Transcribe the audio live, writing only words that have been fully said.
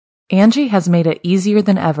Angie has made it easier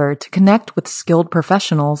than ever to connect with skilled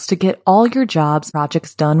professionals to get all your jobs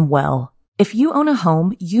projects done well. If you own a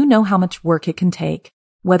home, you know how much work it can take,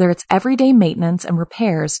 whether it's everyday maintenance and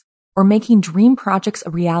repairs or making dream projects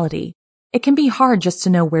a reality. It can be hard just to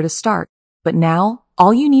know where to start, but now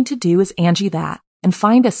all you need to do is Angie that and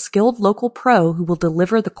find a skilled local pro who will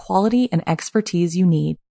deliver the quality and expertise you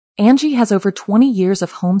need. Angie has over 20 years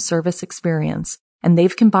of home service experience, and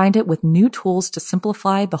they've combined it with new tools to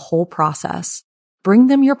simplify the whole process. Bring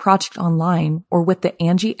them your project online or with the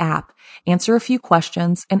Angie app, answer a few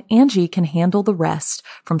questions, and Angie can handle the rest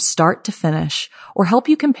from start to finish or help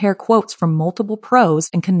you compare quotes from multiple pros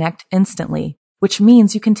and connect instantly, which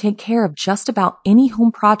means you can take care of just about any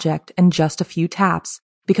home project in just a few taps.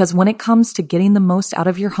 Because when it comes to getting the most out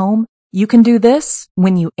of your home, you can do this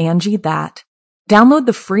when you Angie that. Download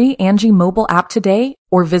the free Angie mobile app today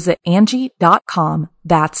or visit Angie.com.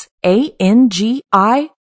 That's ANGI.com.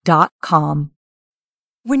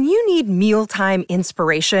 When you need mealtime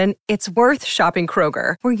inspiration, it's worth shopping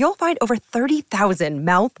Kroger, where you'll find over 30,000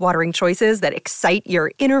 mouth-watering choices that excite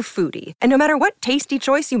your inner foodie. And no matter what tasty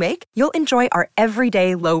choice you make, you'll enjoy our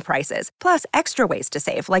everyday low prices, plus extra ways to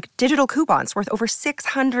save, like digital coupons worth over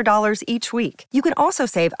 $600 each week. You can also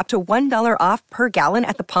save up to $1 off per gallon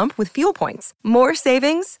at the pump with fuel points. More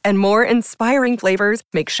savings and more inspiring flavors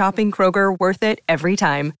make shopping Kroger worth it every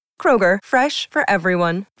time. Kroger, fresh for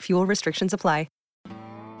everyone. Fuel restrictions apply.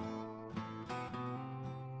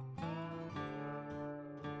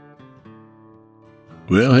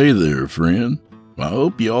 Well, hey there, friend. I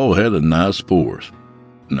hope you all had a nice 4th.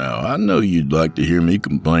 Now, I know you'd like to hear me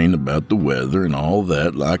complain about the weather and all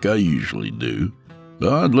that like I usually do,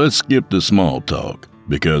 but let's skip the small talk,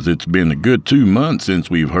 because it's been a good 2 months since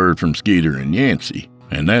we've heard from Skeeter and Yancey,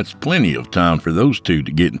 and that's plenty of time for those two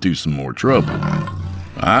to get into some more trouble.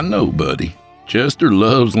 I know, buddy. Chester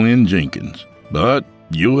loves Lynn Jenkins, but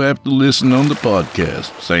you'll have to listen on the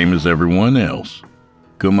podcast, same as everyone else.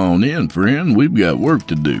 Come on in, friend. We've got work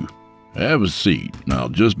to do. Have a seat. I'll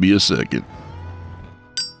just be a second.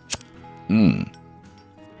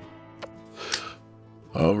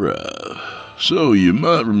 All right. So you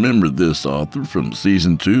might remember this author from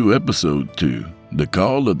Season 2, Episode 2, The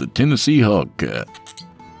Call of the Tennessee Hogcat.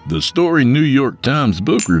 The story New York Times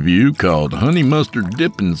book review called Honey Mustard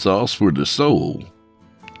Dipping Sauce for the Soul.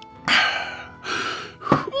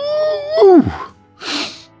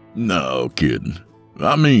 No kidding.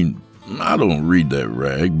 I mean, I don't read that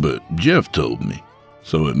rag, but Jeff told me,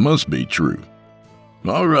 so it must be true.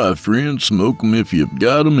 All right, friends, smoke 'em if you've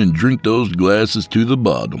got 'em and drink those glasses to the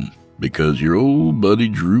bottom, because your old buddy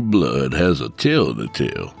Drew Blood has a tale to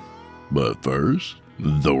tell. But first,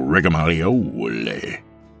 the rigmarole.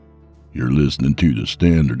 You're listening to the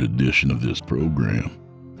standard edition of this program.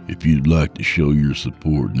 If you'd like to show your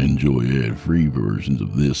support and enjoy ad-free versions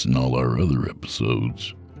of this and all our other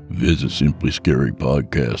episodes, visit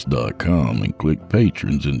simplyscarypodcast.com and click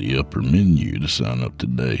Patrons in the upper menu to sign up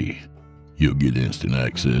today. You'll get instant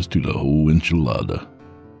access to the whole enchilada,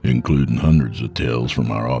 including hundreds of tales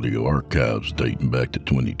from our audio archives dating back to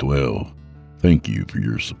 2012. Thank you for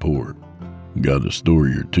your support. Got a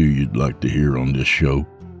story or two you'd like to hear on this show?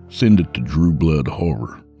 Send it to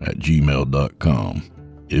drewbloodhorror@gmail.com.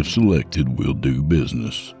 If selected, we'll do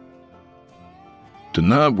business.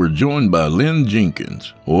 Tonight we're joined by Lynn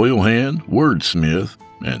Jenkins, oil hand, wordsmith,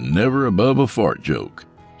 and never above a fart joke.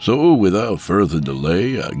 So without further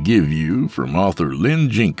delay, I give you, from author Lynn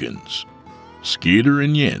Jenkins, Skeeter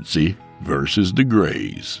and Yancey versus the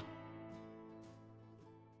Grays.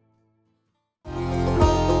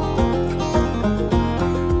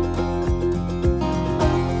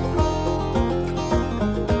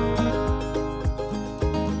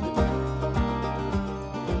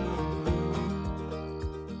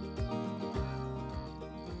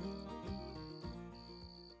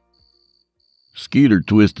 Skeeter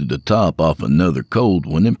twisted the top off another cold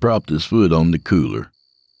one and propped his foot on the cooler.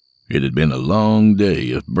 It had been a long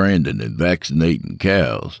day of branding and vaccinating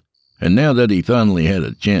cows, and now that he finally had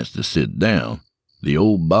a chance to sit down, the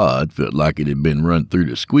old bod felt like it had been run through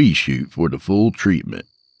the squeeze chute for the full treatment.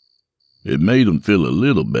 It made him feel a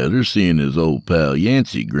little better seeing his old pal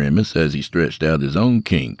Yancey grimace as he stretched out his own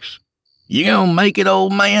kinks. "You gonna make it,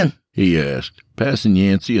 old man?" he asked, passing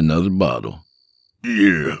Yancey another bottle.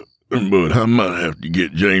 "Yeah. But I might have to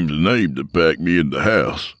get James and Abe to pack me in the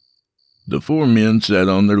house." The four men sat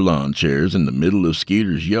on their lawn chairs in the middle of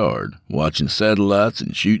Skeeter's yard, watching satellites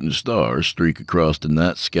and shooting stars streak across the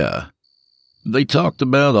night sky. They talked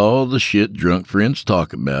about all the shit drunk friends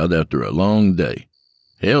talk about after a long day.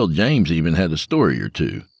 Hell, James even had a story or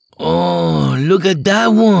two. "Oh, look at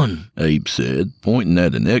that one," Abe said, pointing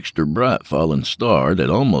at an extra bright falling star that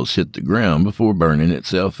almost hit the ground before burning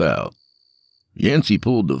itself out. Yancey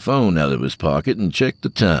pulled the phone out of his pocket and checked the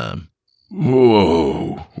time.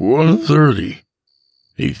 "Whoa, 1:30.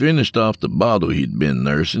 He finished off the bottle he'd been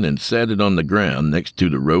nursing and sat it on the ground next to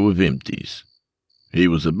the row of empties. He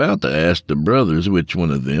was about to ask the brothers which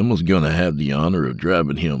one of them was going to have the honor of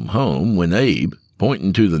driving him home when Abe,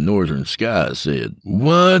 pointing to the northern sky, said,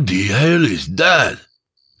 "What the hell is that?"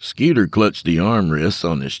 Skeeter clutched the armrests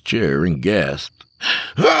on his chair and gasped,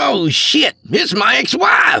 "Oh, shit, it's my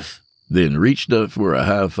ex-wife!" Then reached up for a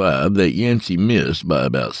high five that Yancey missed by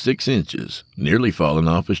about 6 inches, nearly falling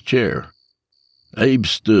off his chair. Abe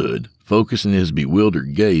stood, focusing his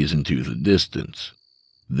bewildered gaze into the distance.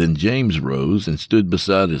 Then James rose and stood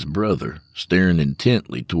beside his brother, staring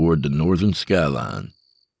intently toward the northern skyline.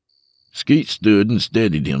 Skeet stood and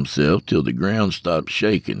steadied himself till the ground stopped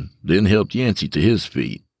shaking, then helped Yancey to his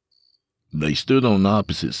feet. They stood on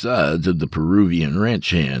opposite sides of the Peruvian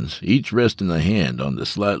ranch hands, each resting a hand on the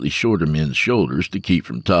slightly shorter men's shoulders to keep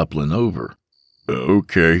from toppling over.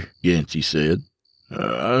 "Okay," Yancey said.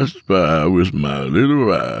 "I spy with my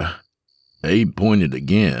little eye." Abe pointed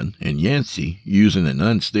again, and Yancey, using an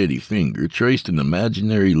unsteady finger, traced an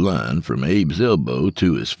imaginary line from Abe's elbow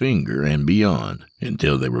to his finger and beyond,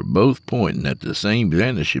 until they were both pointing at the same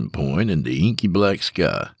vanishing point in the inky black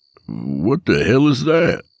sky. "What the hell is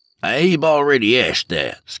that?" "Abe already asked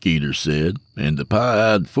that," Skeeter said, and the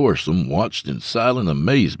pie-eyed foursome watched in silent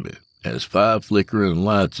amazement as 5 flickering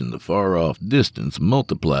lights in the far-off distance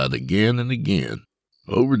multiplied again and again.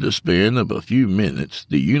 Over the span of a few minutes,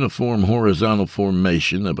 the uniform horizontal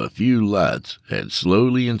formation of a few lights had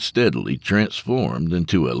slowly and steadily transformed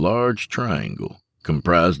into a large triangle,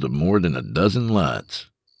 comprised of more than a dozen lights,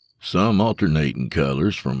 some alternating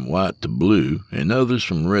colors from white to blue and others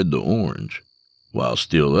from red to orange, while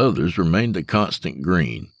still others remained a constant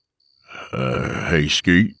green. Hey,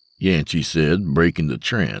 Skeet," Yancey said, breaking the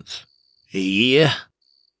trance. "Yeah?"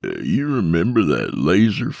 "You remember that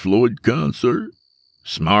Laser Floyd concert?"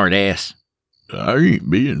 "Smart ass." "I ain't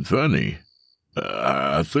being funny.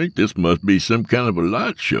 I think this must be some kind of a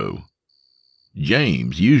light show."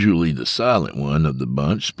 James, usually the silent one of the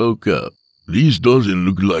bunch, spoke up. "This doesn't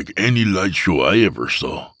look like any light show I ever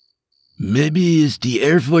saw." "Maybe it's the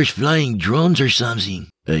Air Force flying drones or something,"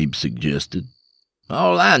 Abe suggested.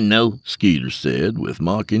 "All I know," Skeeter said with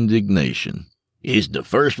mock indignation, "is the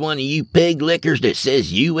first one of you peg lickers that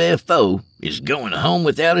says UFO is going home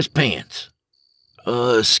without his pants."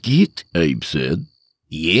 Skeet," Abe said.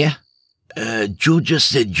 "Yeah?" "You just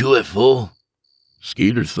said UFO."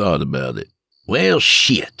 Skeeter thought about it. "Well,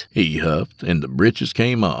 shit," he huffed, and the breeches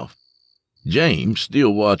came off. James,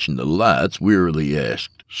 still watching the lights, wearily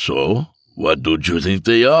asked, "So, what do you think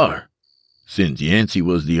they are?" Since Yancey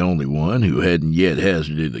was the only one who hadn't yet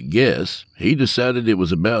hazarded a guess, he decided it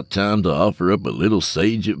was about time to offer up a little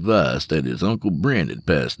sage advice that his Uncle Brent had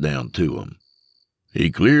passed down to him. He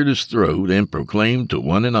cleared his throat and proclaimed to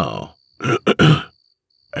one and all,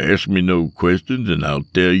 "Ask me no questions and I'll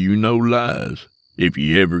tell you no lies. If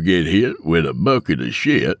you ever get hit with a bucket of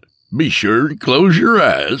shit, be sure and close your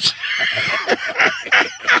eyes."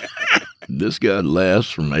 This got laughs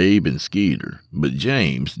from Abe and Skeeter, but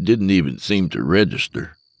James didn't even seem to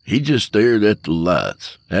register. He just stared at the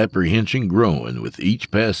lights, apprehension growing with each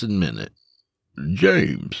passing minute.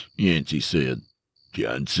 "James," Yancey said.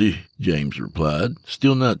 "Yancey," James replied,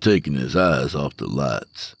 still not taking his eyes off the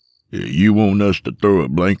lights. "You want us to throw a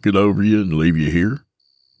blanket over you and leave you here?"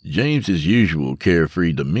 James's usual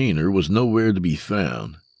carefree demeanor was nowhere to be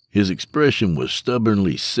found. His expression was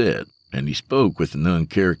stubbornly set, and he spoke with an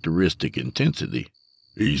uncharacteristic intensity.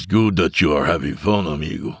 "It's good that you are having fun,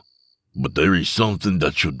 amigo, but there is something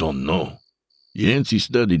that you don't know." Yancey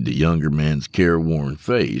studied the younger man's careworn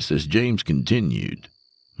face as James continued.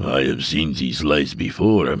 "I have seen these lights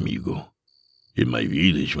before, amigo. In my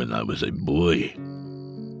village when I was a boy.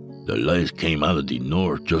 The lights came out of the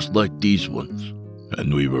north just like these ones,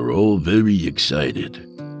 and we were all very excited.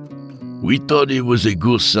 We thought it was a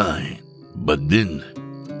good sign, but then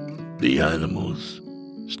the animals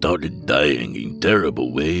started dying in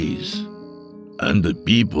terrible ways, and the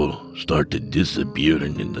people started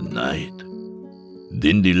disappearing in the night.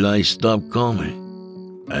 Then the lights stopped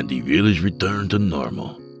coming, and the village returned to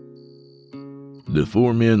normal." The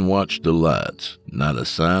 4 men watched the lights, not a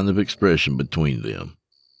sign of expression between them.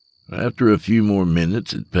 After a few more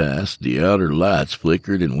minutes had passed, the outer lights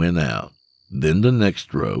flickered and went out, then the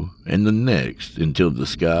next row, and the next, until the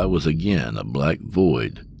sky was again a black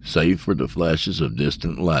void, save for the flashes of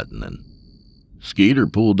distant lightning. Skeeter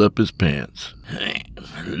pulled up his pants.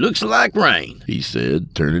 Looks like rain, he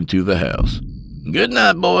said, turning to the house. Good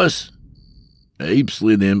night, boys. Abe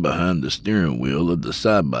slid in behind the steering wheel of the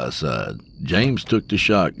side-by-side. James took the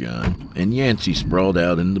shotgun, and Yancey sprawled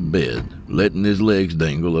out in the bed, letting his legs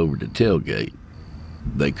dangle over the tailgate.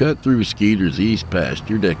 They cut through Skeeter's east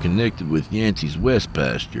pasture that connected with Yancey's west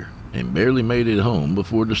pasture, and barely made it home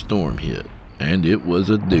before the storm hit, and it was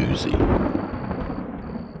a doozy.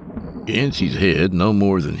 Yancey's head no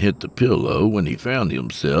more than hit the pillow when he found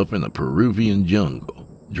himself in a Peruvian jungle,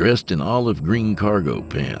 dressed in olive green cargo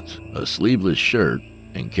pants, a sleeveless shirt,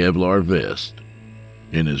 and Kevlar vest.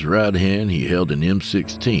 In his right hand he held an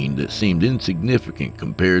M16 that seemed insignificant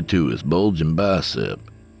compared to his bulging bicep,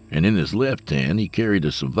 and in his left hand he carried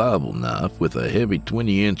a survival knife with a heavy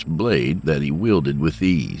 20-inch blade that he wielded with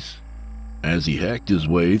ease. As he hacked his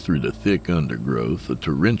way through the thick undergrowth, a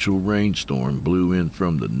torrential rainstorm blew in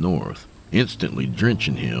from the north, instantly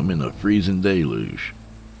drenching him in a freezing deluge.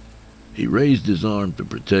 He raised his arm to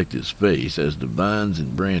protect his face as the vines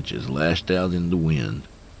and branches lashed out in the wind.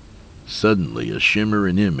 Suddenly, a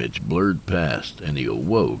shimmering image blurred past, and he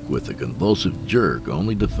awoke with a convulsive jerk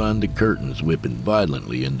only to find the curtains whipping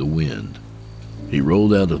violently in the wind. He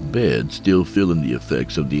rolled out of bed, still feeling the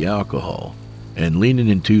effects of the alcohol, and leaning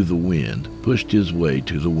into the wind, pushed his way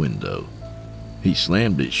to the window. He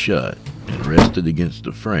slammed it shut and rested against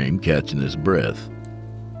the frame, catching his breath.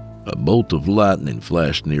 A bolt of lightning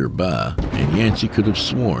flashed nearby, and Yancey could have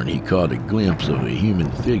sworn he caught a glimpse of a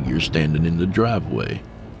human figure standing in the driveway.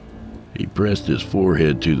 He pressed his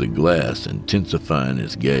forehead to the glass, intensifying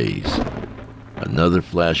his gaze. Another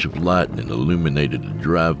flash of lightning illuminated the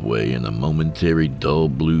driveway in a momentary dull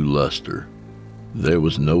blue luster. There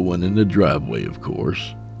was no one in the driveway, of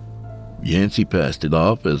course. Yancey passed it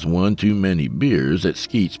off as one too many beers at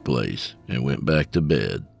Skeet's place and went back to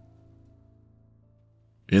bed.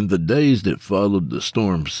 In the days that followed the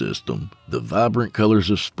storm system, the vibrant colors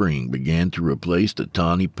of spring began to replace the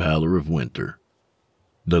tawny pallor of winter.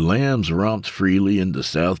 The lambs romped freely in the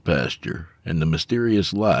south pasture, and the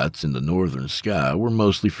mysterious lights in the northern sky were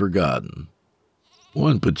mostly forgotten.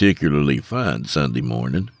 One particularly fine Sunday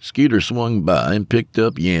morning, Skeeter swung by and picked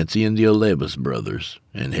up Yancey and the Alevis brothers,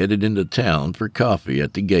 and headed into town for coffee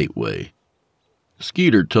at the Gateway.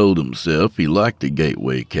 Skeeter told himself he liked the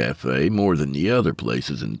Gateway Cafe more than the other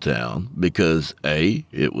places in town because, A,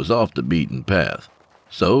 it was off the beaten path,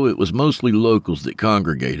 so it was mostly locals that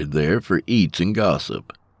congregated there for eats and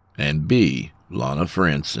gossip, and B, Lana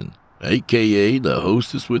Franson, a.k.a. the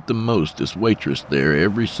hostess with the mostest waitress there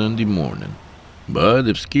every Sunday morning. But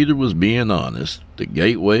if Skeeter was being honest, the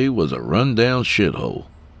Gateway was a run-down shithole.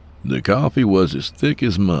 The coffee was as thick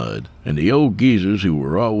as mud, and the old geezers who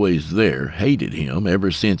were always there hated him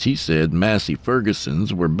ever since he said Massey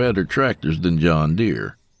Fergusons were better tractors than John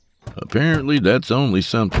Deere. Apparently that's only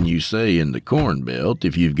something you say in the Corn Belt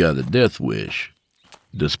if you've got a death wish.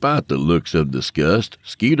 Despite the looks of disgust,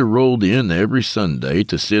 Skeeter rolled in every Sunday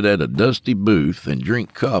to sit at a dusty booth and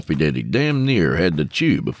drink coffee that he damn near had to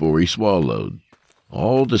chew before he swallowed,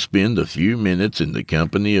 all to spend a few minutes in the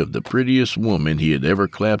company of the prettiest woman he had ever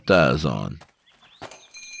clapped eyes on.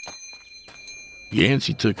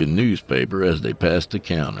 Yancey took a newspaper as they passed the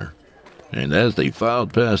counter, and as they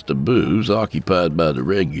filed past the booths occupied by the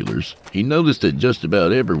regulars, he noticed that just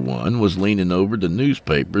about everyone was leaning over the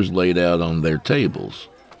newspapers laid out on their tables.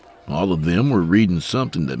 All of them were reading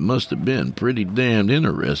something that must have been pretty damned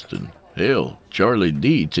interesting. Hell, Charlie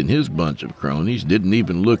Dietz and his bunch of cronies didn't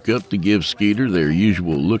even look up to give Skeeter their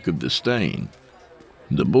usual look of disdain.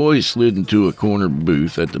 The boys slid into a corner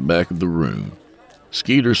booth at the back of the room.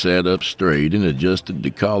 Skeeter sat up straight and adjusted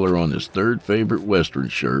the collar on his third favorite Western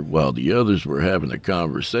shirt while the others were having a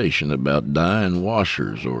conversation about dying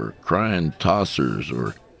washers or crying tossers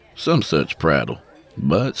or some such prattle.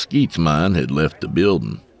 But Skeet's mind had left the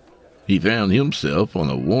building. He found himself on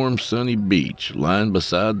a warm, sunny beach lying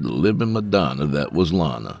beside the living Madonna that was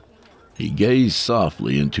Lana. He gazed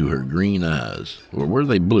softly into her green eyes, or were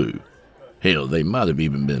they blue? Hell, they might have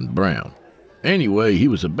even been brown. Anyway, he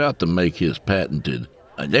was about to make his patented,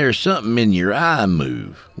 "There's something in your eye"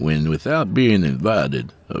 move, when, without being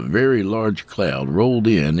invited, a very large cloud rolled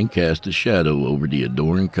in and cast a shadow over the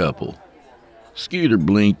adoring couple. Skeeter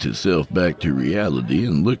blinked himself back to reality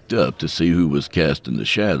and looked up to see who was casting the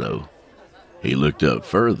shadow. He looked up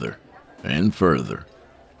further and further,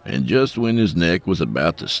 and just when his neck was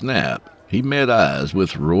about to snap, he met eyes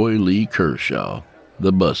with Roy Lee Kershaw,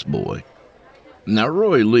 the busboy. Now,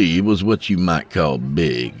 Roy Lee was what you might call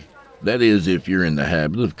big. That is, if you're in the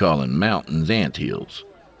habit of calling mountains anthills.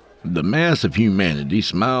 The mass of humanity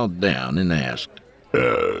smiled down and asked,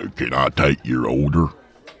 Can I take your order?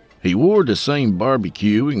 He wore the same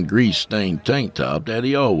barbecue and grease-stained tank top that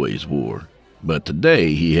he always wore, but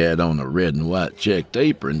today he had on a red and white checked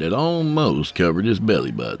apron that almost covered his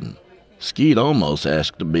belly button. Skeet almost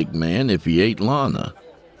asked the big man if he ate Lana,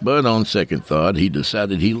 but on second thought he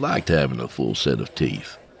decided he liked having a full set of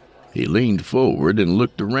teeth. He leaned forward and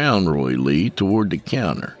looked around Roy Lee toward the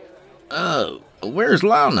counter. Where's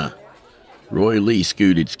Lana? Roy Lee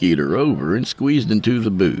scooted Skeeter over and squeezed into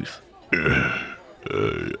the booth.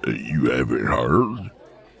 You haven't heard?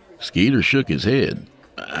 Skeeter shook his head.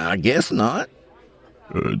 I guess not.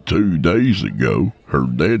 2 days ago, her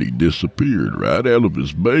daddy disappeared right out of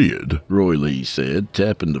his bed, Roy Lee said,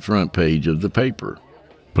 tapping the front page of the paper.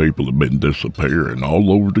 People have been disappearing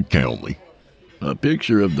all over the county. A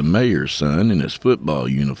picture of the mayor's son in his football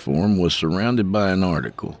uniform was surrounded by an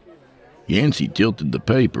article. Yancey tilted the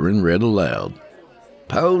paper and read aloud.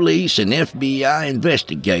 Police and FBI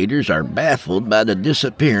investigators are baffled by the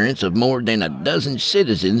disappearance of more than a dozen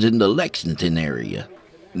citizens in the Lexington area.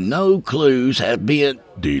 No clues have been...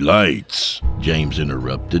 "Delights," James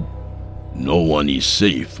interrupted. "No one is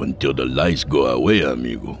safe until the lights go away,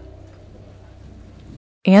 amigo."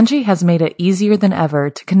 Angie has made it easier than ever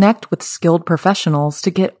to connect with skilled professionals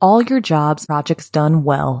to get all your jobs projects done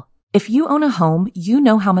well. If you own a home, you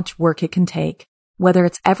know how much work it can take, whether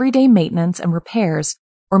it's everyday maintenance and repairs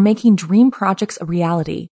or making dream projects a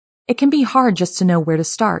reality. It can be hard just to know where to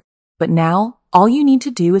start, but now all you need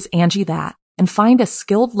to do is Angie that and find a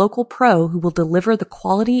skilled local pro who will deliver the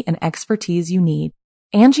quality and expertise you need.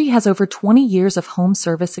 Angie has over 20 years of home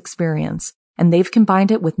service experience, and they've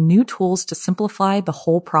combined it with new tools to simplify the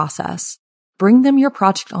whole process. Bring them your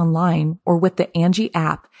project online or with the Angie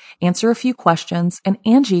app, answer a few questions, and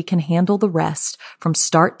Angie can handle the rest from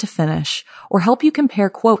start to finish or help you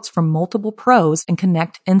compare quotes from multiple pros and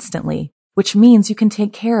connect instantly, which means you can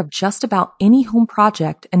take care of just about any home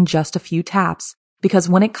project in just a few taps. Because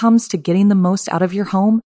when it comes to getting the most out of your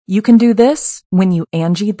home, you can do this when you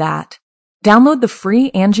Angie that. Download the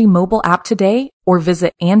free Angie mobile app today or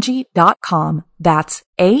visit Angie.com. That's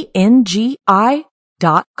ANGI.com.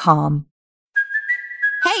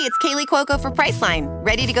 Hey, it's Kaylee Cuoco for Priceline.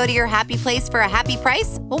 Ready to go to your happy place for a happy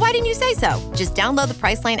price? Well, why didn't you say so? Just download the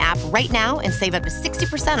Priceline app right now and save up to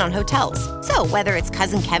 60% on hotels. So whether it's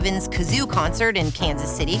Cousin Kevin's Kazoo Concert in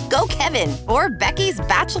Kansas City, go Kevin, or Becky's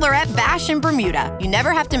Bachelorette Bash in Bermuda, you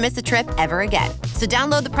never have to miss a trip ever again. So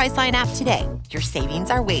download the Priceline app today. Your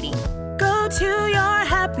savings are waiting. Go to your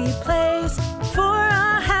happy place for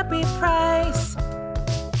a happy price.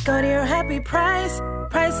 Go to your happy price,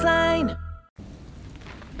 Priceline.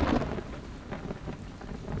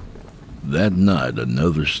 That night,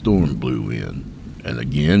 another storm blew in, and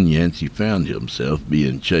again Yancey found himself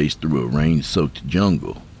being chased through a rain-soaked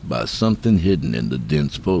jungle by something hidden in the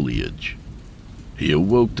dense foliage. He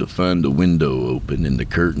awoke to find the window open and the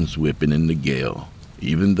curtains whipping in the gale,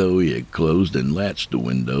 even though he had closed and latched the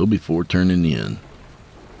window before turning in.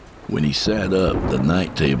 When he sat up, the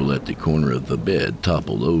night table at the corner of the bed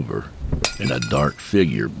toppled over, and a dark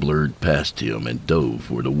figure blurred past him and dove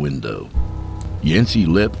for the window. Yancey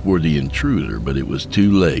leapt for the intruder, but it was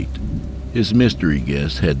too late. His mystery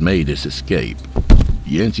guest had made his escape.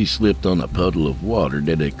 Yancey slipped on a puddle of water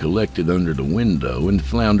that had collected under the window and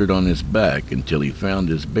floundered on his back until he found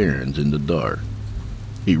his bearings in the dark.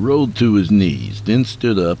 He rolled to his knees, then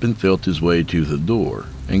stood up and felt his way to the door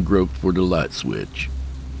and groped for the light switch.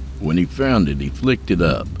 When he found it, he flicked it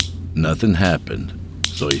up. Nothing happened,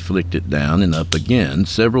 so he flicked it down and up again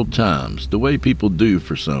several times, the way people do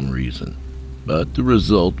for some reason. But the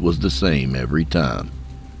result was the same every time.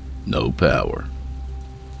 No power.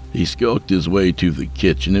 He skulked his way to the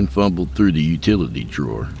kitchen and fumbled through the utility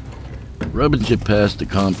drawer. Rummaging past the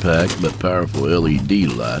compact but powerful LED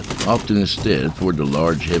light, opting instead for the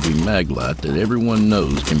large heavy mag light that everyone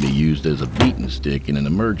knows can be used as a beating stick in an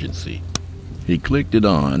emergency. He clicked it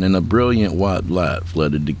on and a brilliant white light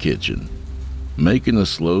flooded the kitchen. Making a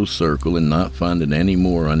slow circle and not finding any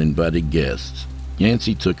more uninvited guests,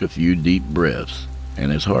 Yancey took a few deep breaths,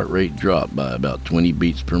 and his heart rate dropped by about 20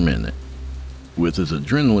 beats per minute. With his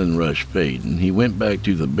adrenaline rush fading, he went back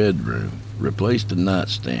to the bedroom, replaced the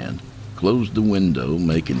nightstand, closed the window,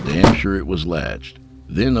 making damn sure it was latched,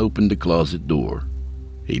 then opened the closet door.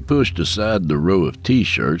 He pushed aside the row of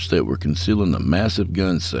T-shirts that were concealing a massive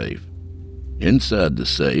gun safe. Inside the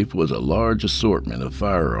safe was a large assortment of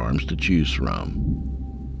firearms to choose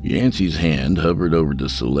from. Yancey's hand hovered over the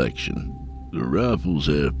selection. The rifles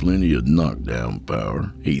have plenty of knockdown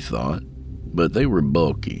power, he thought, but they were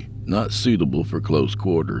bulky, not suitable for close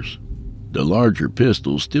quarters. The larger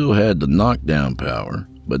pistols still had the knockdown power,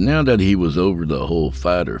 But now that he was over the whole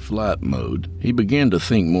fight-or-flight mode, he began to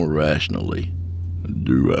think more rationally.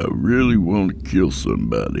 Do I really want to kill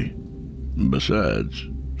somebody? Besides,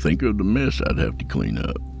 think of the mess I'd have to clean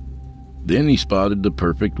up. Then he spotted the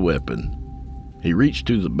perfect weapon. He reached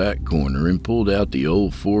to the back corner and pulled out the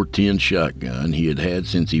old 410 shotgun he had had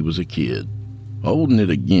since he was a kid. Holding it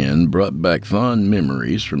again brought back fond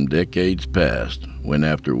memories from decades past, when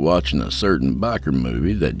after watching a certain biker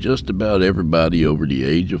movie that just about everybody over the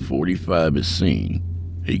age of 45 has seen,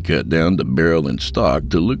 he cut down the barrel and stock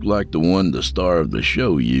to look like the one the star of the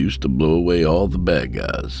show used to blow away all the bad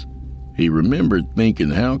guys. He remembered thinking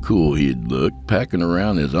how cool he'd look packing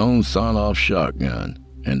around his own sawn-off shotgun,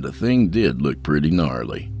 and the thing did look pretty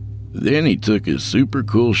gnarly. Then he took his super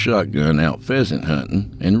cool shotgun out pheasant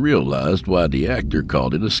hunting and realized why the actor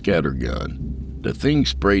called it a scattergun. The thing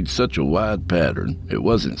sprayed such a wide pattern it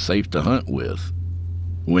wasn't safe to hunt with.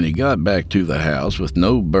 When he got back to the house with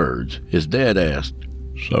no birds, his dad asked,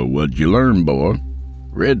 "So what'd you learn, boy?"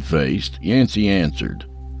 Red-faced, Yancey answered,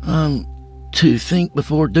 To think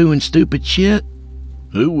before doing stupid shit?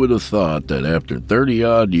 Who would have thought that after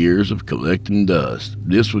 30-odd years of collecting dust,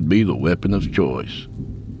 this would be the weapon of choice?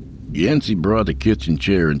 Yancey brought a kitchen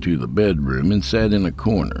chair into the bedroom and sat in a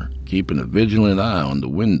corner, keeping a vigilant eye on the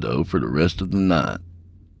window for the rest of the night.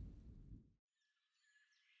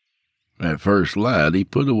 At first light, he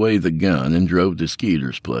put away the gun and drove to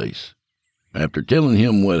Skeeter's place. After telling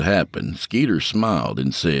him what happened, Skeeter smiled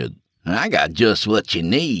and said, I got just what you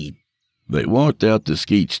need. They walked out to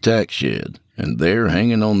Skeet's tack shed, and there,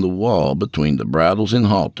 hanging on the wall between the bridles and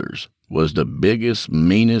halters, was the biggest,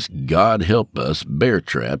 meanest, God help us, bear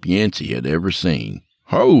trap Yancey had ever seen.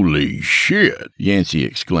 "Holy shit!" Yancey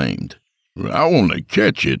exclaimed. "I want to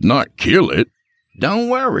catch it, not kill it." Don't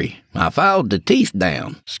worry, I filed the teeth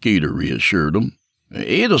down, Skeeter reassured him.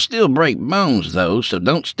 It'll still break bones, though, so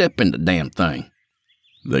don't step in the damn thing.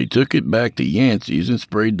 They took it back to Yancey's and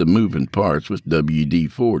sprayed the moving parts with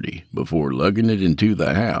WD-40 before lugging it into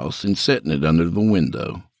the house and setting it under the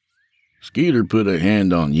window. Skeeter put a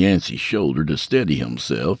hand on Yancey's shoulder to steady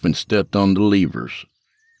himself and stepped on the levers.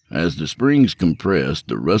 As the springs compressed,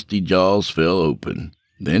 the rusty jaws fell open.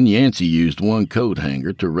 Then Yancey used one coat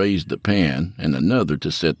hanger to raise the pan and another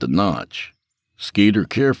to set the notch. Skeeter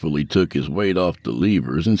carefully took his weight off the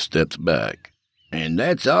levers and stepped back. And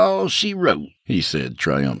that's all she wrote, he said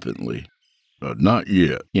triumphantly. Not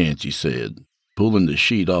yet, Yancey said. Pulling the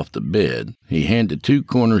sheet off the bed, he handed 2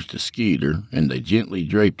 corners to Skeeter, and they gently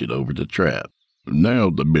draped it over the trap. Now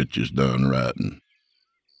the bitch is done writing.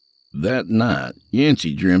 That night,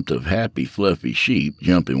 Yancey dreamt of happy, fluffy sheep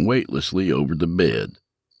jumping weightlessly over the bed.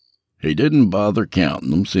 He didn't bother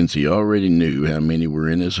counting them since he already knew how many were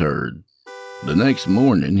in his herd. The next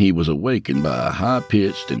morning, he was awakened by a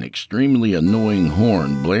high-pitched and extremely annoying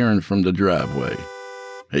horn blaring from the driveway.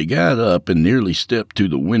 He got up and nearly stepped to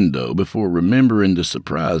the window before remembering the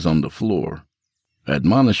surprise on the floor.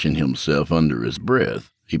 Admonishing himself under his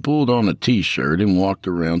breath, he pulled on a T-shirt and walked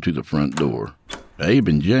around to the front door. Abe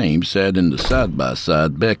and James sat in the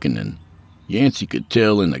side-by-side beckoning. Yancey could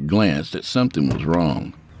tell in a glance that something was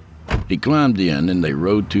wrong. He climbed in and they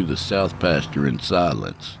rode to the south pasture in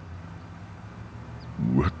silence.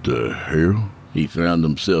 "What the hell?" he found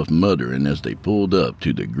himself muttering as they pulled up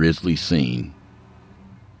to the grisly scene.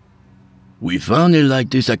 We found it like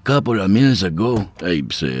this a couple of minutes ago,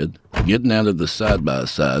 Abe said, getting out of the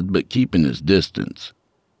side-by-side but keeping his distance.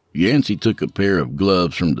 Yancey took a pair of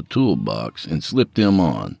gloves from the toolbox and slipped them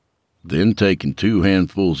on. Then, taking 2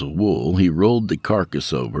 handfuls of wool, he rolled the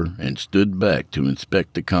carcass over and stood back to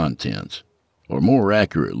inspect the contents, or more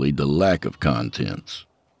accurately, the lack of contents.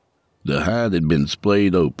 The hide had been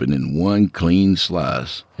splayed open in one clean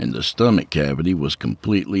slice, and the stomach cavity was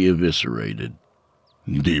completely eviscerated.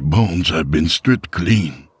 "The bones have been stripped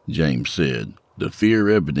clean," James said, the fear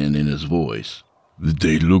evident in his voice.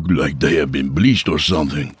 "They look like they have been bleached or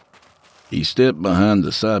something." He stepped behind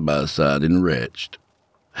the side-by-side and retched.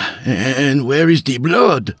 And where is the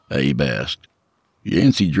blood? Abe asked.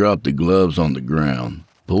 Yancey dropped the gloves on the ground,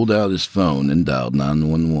 pulled out his phone, and dialed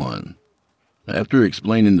 911. After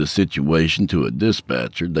explaining the situation to a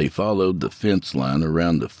dispatcher, they followed the fence line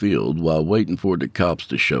around the field while waiting for the cops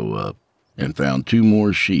to show up, and found 2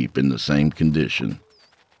 more sheep in the same condition.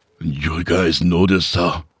 "You guys notice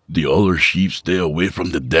how the other sheep stay away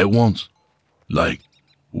from the dead ones? Like,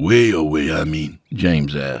 way away, I mean,"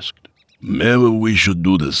 James asked. "Maybe we should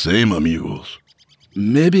do the same, amigos."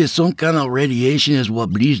 "Maybe some kind of radiation is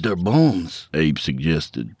what bleached their bones," Abe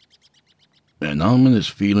suggested. An ominous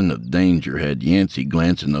feeling of danger had Yancey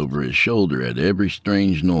glancing over his shoulder at every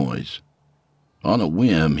strange noise. On a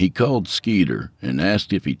whim, he called Skeeter and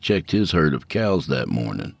asked if he checked his herd of cows that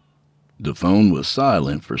morning. The phone was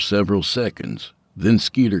silent for several seconds. Then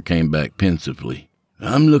Skeeter came back pensively.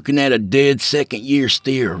 I'm looking at a dead second-year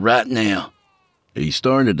steer right now. He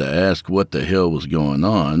started to ask what the hell was going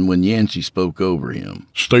on when Yancey spoke over him.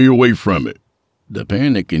 Stay away from it. The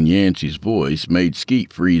panic in Yancey's voice made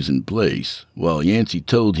Skeet freeze in place, while Yancey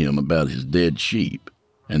told him about his dead sheep,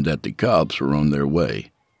 and that the cops were on their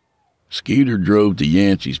way. Skeeter drove to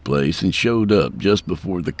Yancey's place and showed up just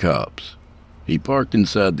before the cops. He parked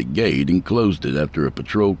inside the gate and closed it after a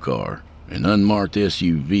patrol car, an unmarked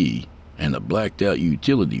SUV, and a blacked-out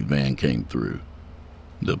utility van came through.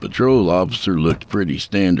 The patrol officer looked pretty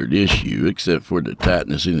standard issue except for the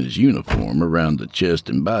tightness in his uniform around the chest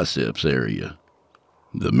and biceps area.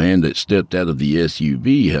 The man that stepped out of the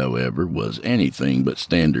SUV, however, was anything but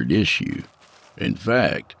standard issue. In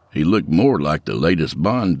fact, he looked more like the latest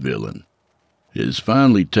Bond villain. His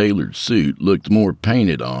finely tailored suit looked more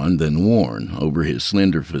painted on than worn over his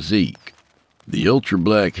slender physique. The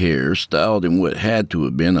ultra-black hair, styled in what had to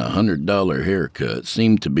have been $100 haircut,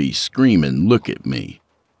 seemed to be screaming, "Look at me,"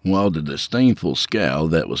 while the disdainful scowl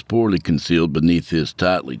that was poorly concealed beneath his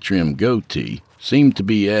tightly trimmed goatee seemed to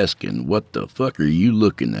be asking, "What the fuck are you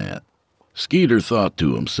looking at?" Skeeter thought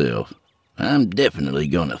to himself, I'm definitely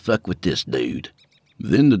gonna fuck with this dude.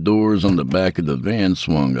 Then the doors on the back of the van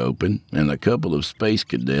swung open, and a couple of space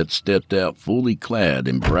cadets stepped out fully clad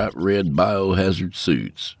in bright red biohazard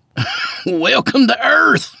suits. Welcome to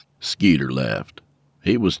Earth, Skeeter laughed.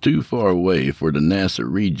 He was too far away for the NASA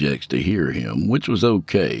rejects to hear him, which was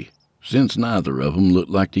okay, since neither of them looked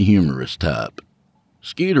like the humorous type.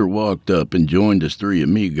 Skeeter walked up and joined his three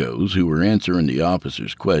amigos who were answering the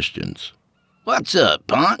officer's questions. What's up,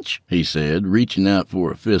 Punch? He said, reaching out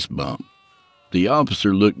for a fist bump. The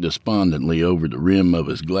officer looked despondently over the rim of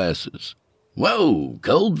his glasses. Whoa,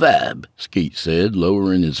 cold vibe, Skeet said,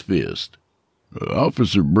 lowering his fist.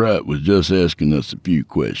 Officer Bright was just asking us a few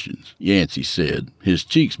questions, Yancey said, his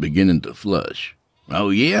cheeks beginning to flush. Oh,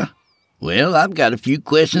 yeah? Well, I've got a few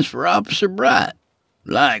questions for Officer Bright.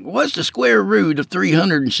 Like, what's the square root of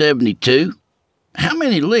 372? How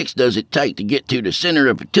many licks does it take to get to the center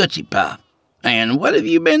of a Tootsie Pop? And what have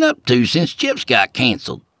you been up to since Chips got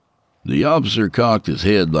canceled? The officer cocked his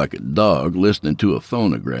head like a dog listening to a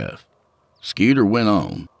phonograph. Skeeter went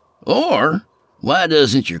on. Or, why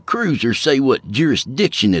doesn't your cruiser say what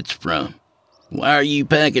jurisdiction it's from? Why are you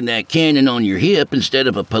packing that cannon on your hip instead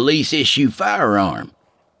of a police-issue firearm?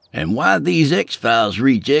 And why these X-Files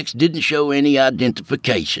rejects didn't show any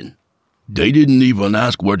identification? They didn't even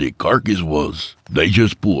ask where the carcass was. They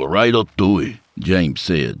just pulled right up to it, James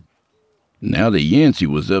said. Now that Yancey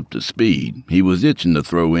was up to speed, he was itching to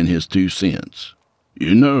throw in his 2 cents.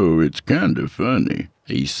 You know, it's kind of funny,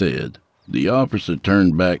 he said. The officer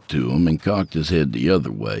turned back to him and cocked his head the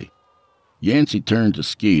other way. Yancey turned to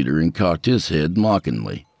Skeeter and cocked his head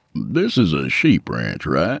mockingly. This is a sheep ranch,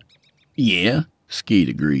 right? Yeah, Skeet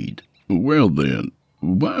agreed. Well then,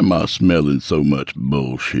 why am I smelling so much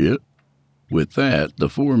bullshit? With that, the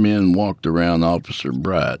 4 men walked around Officer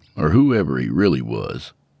Bright, or whoever he really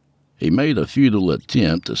was. He made a futile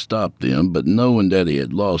attempt to stop them, but knowing that he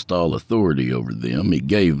had lost all authority over them, he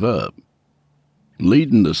gave up.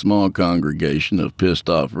 Leading the small congregation of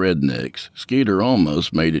pissed-off rednecks, Skeeter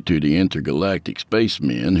almost made it to the intergalactic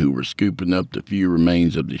spacemen who were scooping up the few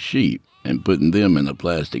remains of the sheep and putting them in a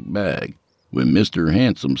plastic bag, when Mr.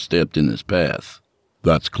 Handsome stepped in his path.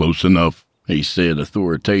 That's close enough, he said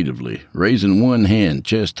authoritatively, raising one hand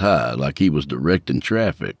chest high like he was directing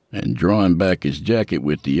traffic and drawing back his jacket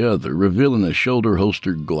with the other, revealing a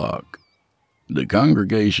shoulder-holstered Glock. The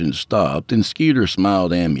congregation stopped, and Skeeter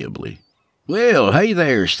smiled amiably. Well, hey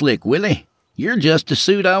there, Slick Willie. You're just the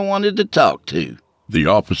suit I wanted to talk to. The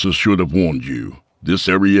officer should have warned you. This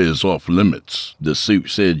area is off limits, the suit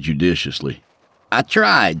said judiciously. I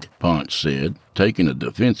tried, Ponch said, taking a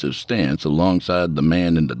defensive stance alongside the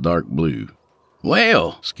man in the dark blue.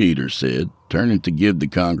 Well, Skeeter said, turning to give the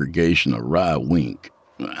congregation a wry wink.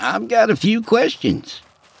 I've got a few questions.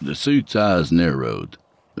 The suit's eyes narrowed.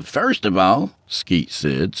 First of all, Skeet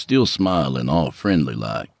said, still smiling all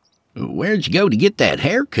friendly-like. Where'd you go to get that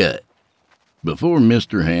haircut? Before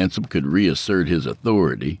Mr. Handsome could reassert his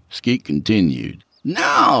authority, Skeet continued.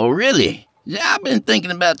 No, really. I've been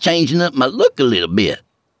thinking about changing up my look a little bit.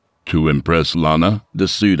 To impress Lana? The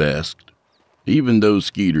suit asked. Even though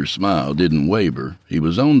Skeeter's smile didn't waver, he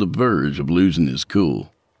was on the verge of losing his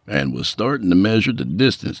cool, and was starting to measure the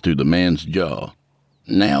distance to the man's jaw.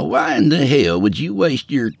 Now, why in the hell would you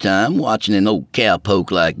waste your time watching an old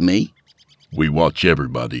cowpoke like me? We watch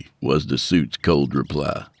everybody, was the suit's cold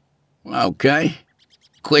reply. Okay.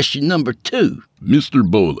 Question number 2. Mr.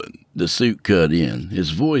 Boland, The suit cut in,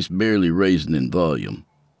 his voice barely raising in volume.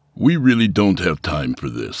 We really don't have time for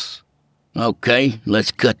this. Okay,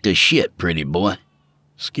 let's cut the shit, pretty boy.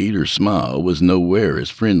 Skeeter's smile was nowhere as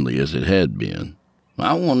friendly as it had been.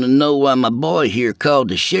 I want to know why my boy here called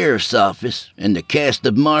the sheriff's office and the cast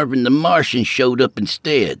of Marvin the Martian showed up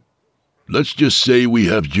instead. Let's just say we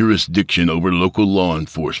have jurisdiction over local law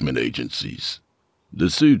enforcement agencies. The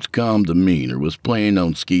suit's calm demeanor was playing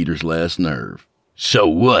on Skeeter's last nerve. So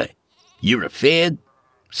what? You're a Fed?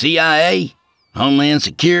 CIA? Homeland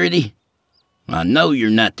Security? I know you're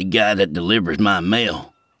not the guy that delivers my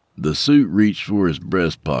mail. The suit reached for his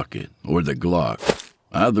breast pocket, or the Glock.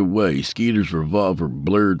 Either way, Skeeter's revolver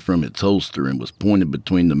blurred from its holster and was pointed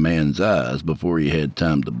between the man's eyes before he had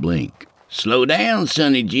time to blink. Slow down,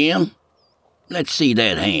 Sonny Jim. Let's see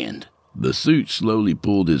that hand. The suit slowly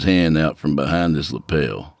pulled his hand out from behind his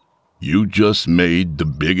lapel. You just made the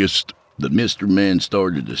biggest... The Mr. Man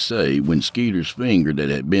started to say when Skeeter's finger that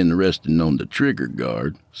had been resting on the trigger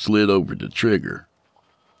guard slid over the trigger.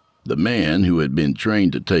 The man, who had been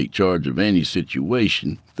trained to take charge of any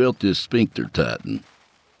situation, felt his sphincter tighten.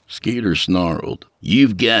 Skeeter snarled,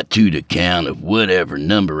 You've got to the count of whatever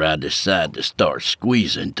number I decide to start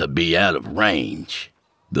squeezing to be out of range.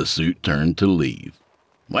 The suit turned to leave.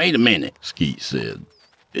 Wait a minute, Skeet said.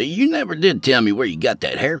 You never did tell me where you got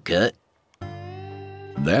that haircut.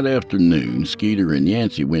 That afternoon, Skeeter and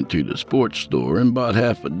Yancey went to the sports store and bought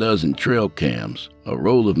half a dozen trail cams, a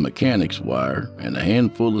roll of mechanics wire, and a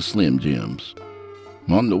handful of Slim Jims.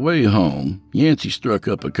 On the way home, Yancey struck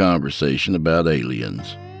up a conversation about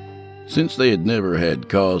aliens. Since they had never had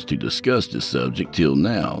cause to discuss the subject till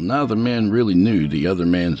now, neither man really knew the other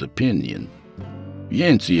man's opinion.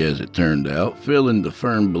 Yancey, as it turned out, fell in the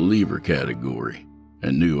firm believer category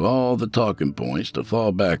and knew all the talking points to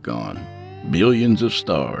fall back on. Billions of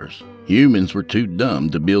stars. Humans were too dumb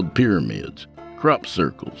to build pyramids. Crop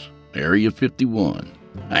circles. Area 51.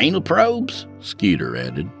 Anal probes? Skeeter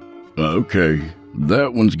added. Okay,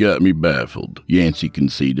 that one's got me baffled, Yancey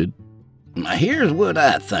conceded. Now here's what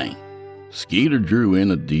I think. Skeeter drew in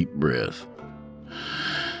a deep breath.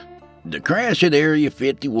 The crash at Area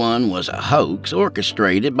 51 was a hoax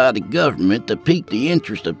orchestrated by the government to pique the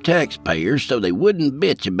interest of taxpayers so they wouldn't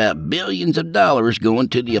bitch about billions of dollars going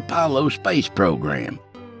to the Apollo space program.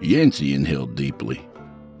 Yancey inhaled deeply.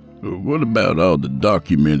 What about all the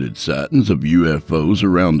documented sightings of UFOs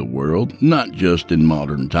around the world, not just in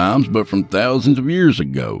modern times, but from thousands of years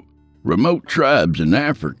ago? Remote tribes in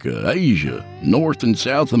Africa, Asia, North and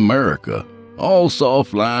South America all saw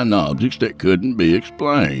flying objects that couldn't be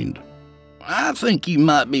explained. I think you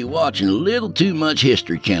might be watching a little too much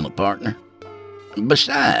History Channel, partner.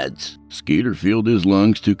 Besides, Skeeter filled his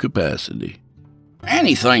lungs to capacity.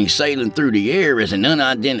 Anything sailing through the air is an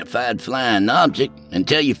unidentified flying object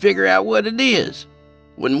until you figure out what it is.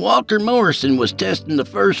 When Walter Morrison was testing the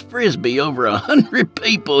first Frisbee, over 100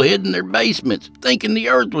 people hid in their basements thinking the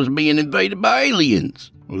Earth was being invaded by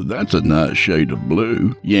aliens. Well, that's a nice shade of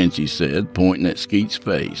blue, Yancey said, pointing at Skeet's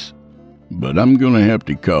face. But I'm going to have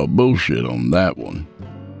to call bullshit on that one.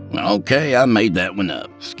 Okay, I made that one up,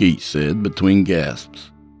 Skeet said between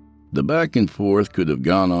gasps. The back and forth could have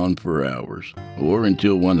gone on for hours, or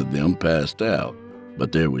until one of them passed out,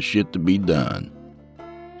 but there was shit to be done.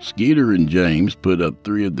 Skeeter and James put up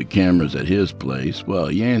 3 of the cameras at his place, while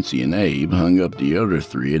Yancey and Abe hung up the other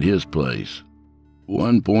 3 at his place.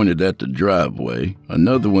 One pointed at the driveway,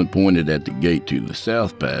 another one pointed at the gate to the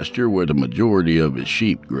south pasture where the majority of his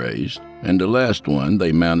sheep grazed, and the last one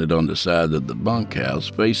they mounted on the side of the bunkhouse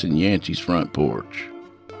facing Yancey's front porch.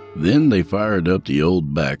 Then they fired up the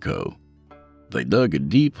old backhoe. They dug a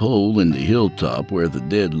deep hole in the hilltop where the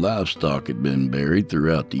dead livestock had been buried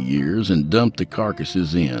throughout the years and dumped the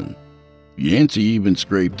carcasses in. Yancey even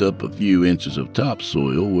scraped up a few inches of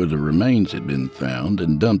topsoil where the remains had been found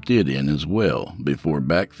and dumped it in as well before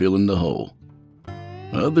backfilling the hole.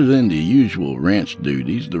 Other than the usual ranch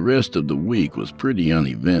duties, the rest of the week was pretty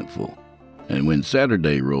uneventful. And when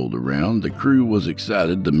Saturday rolled around, the crew was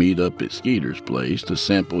excited to meet up at Skeeter's place to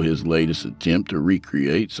sample his latest attempt to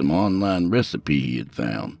recreate some online recipe he had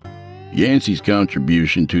found. Yancey's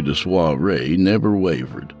contribution to the soiree never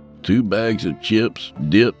wavered. 2 bags of chips,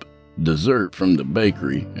 dip, dessert from the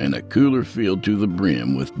bakery, and a cooler filled to the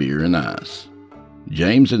brim with beer and ice.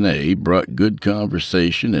 James and Abe brought good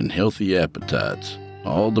conversation and healthy appetites,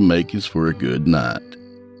 all the makings for a good night.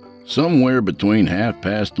 Somewhere between half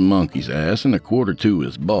past the monkey's ass and a quarter to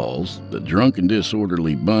his balls, the drunk and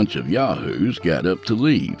disorderly bunch of yahoos got up to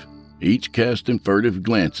leave, each casting furtive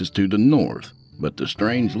glances to the north, but the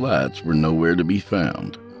strange lights were nowhere to be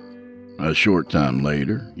found. A short time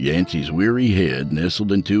later, Yancey's weary head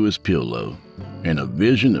nestled into his pillow, and a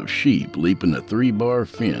vision of sheep leaping a 3-bar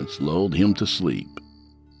fence lulled him to sleep.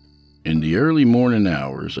 In the early morning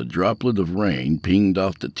hours, a droplet of rain pinged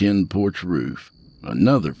off the tin porch roof.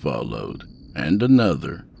 Another followed, and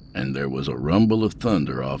another, and there was a rumble of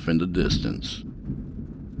thunder off in the distance.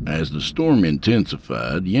 As the storm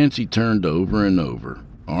intensified, Yancey turned over and over,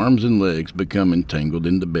 arms and legs becoming tangled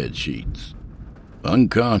in the bedsheets.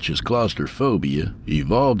 Unconscious claustrophobia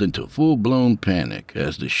evolved into full-blown panic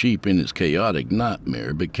as the sheep in his chaotic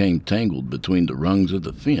nightmare became tangled between the rungs of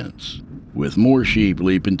the fence, with more sheep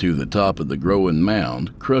leaping to the top of the growing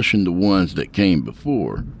mound, crushing the ones that came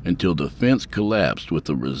before, until the fence collapsed with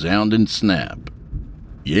a resounding snap.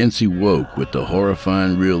 Yancey woke with the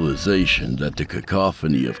horrifying realization that the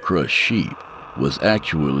cacophony of crushed sheep was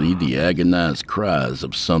actually the agonized cries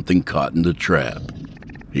of something caught in the trap.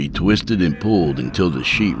 He twisted and pulled until the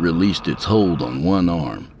sheet released its hold on one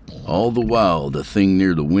arm. All the while, the thing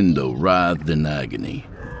near the window writhed in agony.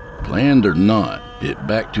 Planned or not, it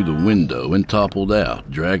backed to the window and toppled out,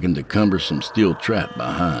 dragging the cumbersome steel trap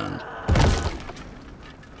behind.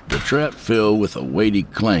 The trap fell with a weighty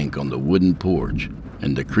clank on the wooden porch,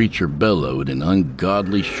 and the creature bellowed an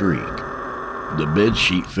ungodly shriek. The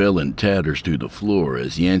bedsheet fell in tatters to the floor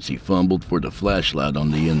as Yancey fumbled for the flashlight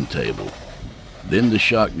on the end table. Then the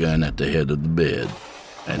shotgun at the head of the bed.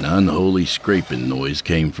 An unholy scraping noise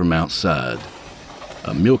came from outside.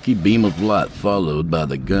 A milky beam of light followed by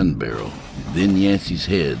the gun barrel. Then Yancey's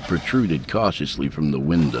head protruded cautiously from the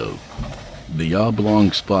window. The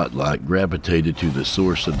oblong spotlight gravitated to the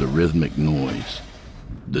source of the rhythmic noise.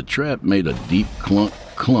 The trap made a deep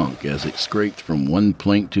clunk as it scraped from one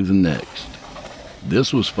plank to the next.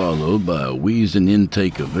 This was followed by a wheezing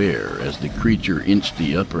intake of air as the creature inched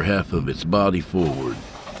the upper half of its body forward.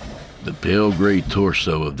 The pale gray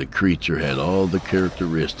torso of the creature had all the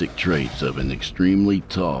characteristic traits of an extremely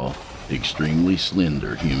tall, extremely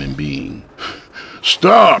slender human being.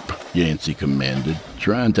 Stop! Yancey commanded,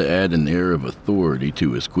 trying to add an air of authority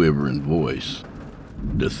to his quivering voice.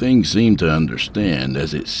 The thing seemed to understand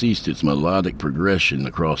as it ceased its melodic progression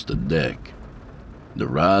across the deck. The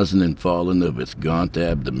rising and falling of its gaunt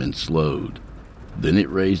abdomen slowed. Then it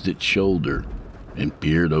raised its shoulder and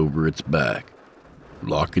peered over its back,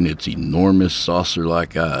 locking its enormous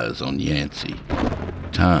saucer-like eyes on Yancey.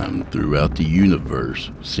 Time throughout the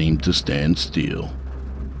universe seemed to stand still.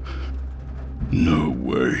 No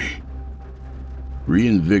way.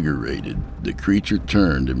 Reinvigorated, the creature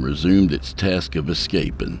turned and resumed its task of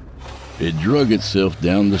escaping. It drug itself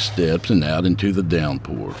down the steps and out into the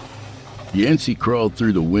downpour. Yancey crawled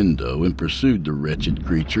through the window and pursued the wretched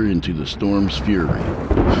creature into the storm's fury.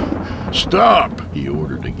 Stop! He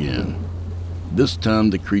ordered again. This time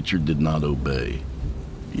the creature did not obey.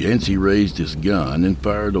 Yancey raised his gun and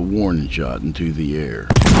fired a warning shot into the air.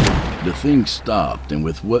 The thing stopped and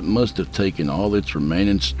with what must have taken all its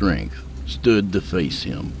remaining strength, stood to face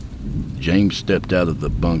him. James stepped out of the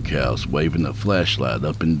bunkhouse waving a flashlight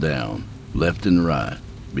up and down, left and right,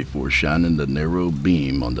 before shining the narrow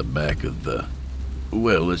beam on the back of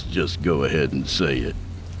well, let's just go ahead and say it,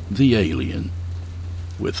 the alien.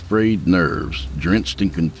 With frayed nerves, drenched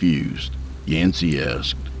and confused, Yancey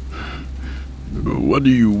asked, "What do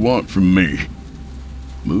you want from me?"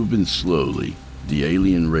 Moving slowly, the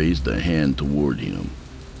alien raised a hand toward him.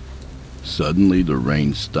 Suddenly the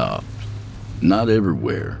rain stopped. Not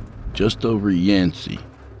everywhere, just over Yancey,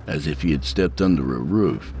 as if he had stepped under a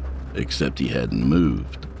roof, except he hadn't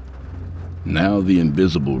moved. Now the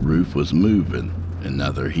invisible roof was moving, and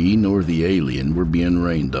neither he nor the alien were being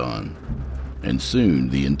rained on. And soon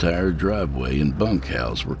the entire driveway and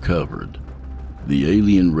bunkhouse were covered. The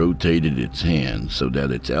alien rotated its hand so that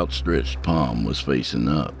its outstretched palm was facing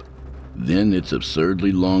up. Then its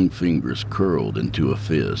absurdly long fingers curled into a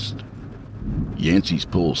fist. Yancey's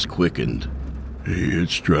pulse quickened.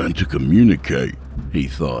 It's trying to communicate, he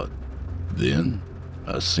thought. Then,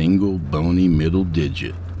 a single bony middle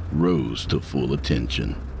digit rose to full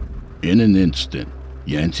attention. In an instant,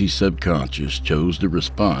 Yancey's subconscious chose the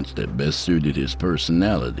response that best suited his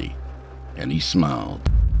personality, and he smiled.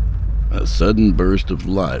 A sudden burst of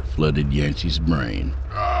light flooded Yancey's brain.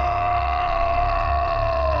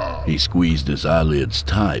 He squeezed his eyelids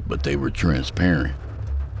tight, but they were transparent.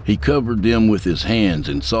 He covered them with his hands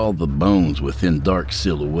and saw the bones within dark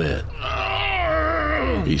silhouette.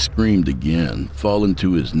 He screamed again, falling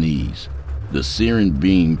to his knees, the searing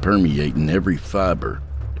beam permeating every fiber,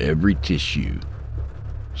 every tissue.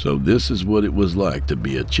 So this is what it was like to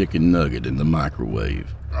be a chicken nugget in the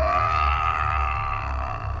microwave.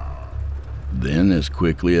 Then, as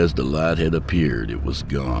quickly as the light had appeared, it was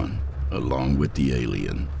gone. along with the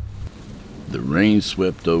alien. The rain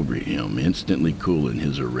swept over him, instantly cooling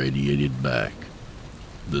his irradiated back.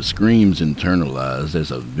 The screams internalized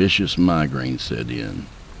as a vicious migraine set in.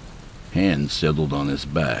 Hands settled on his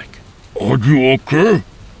back. Are you okay?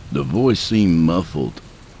 The voice seemed muffled.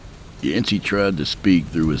 Yancey tried to speak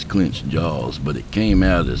through his clenched jaws, but it came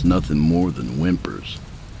out as nothing more than whimpers.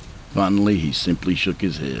 Finally, he simply shook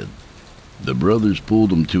his head. The brothers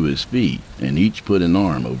pulled him to his feet, and each put an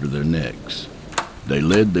arm over their necks. They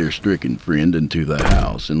led their stricken friend into the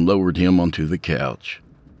house and lowered him onto the couch.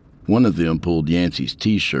 One of them pulled Yancey's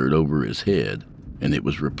t-shirt over his head, and it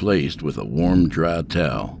was replaced with a warm, dry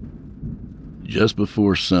towel. Just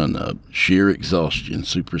before sunup, sheer exhaustion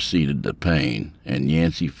superseded the pain, and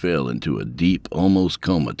Yancey fell into a deep, almost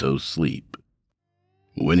comatose sleep.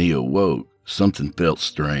 When he awoke, something felt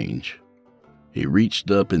strange. He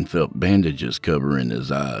reached up and felt bandages covering his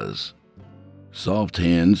eyes. Soft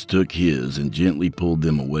hands took his and gently pulled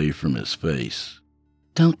them away from his face.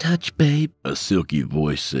 Don't touch, babe, a silky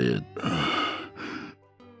voice said.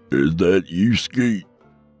 Is that you, Skeet?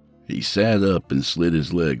 He sat up and slid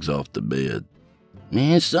his legs off the bed.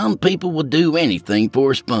 Man, some people will do anything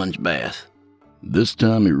for a sponge bath. This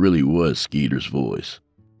time it really was Skeeter's voice.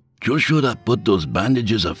 You should have put those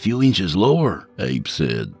bandages a few inches lower, Abe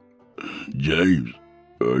said. James,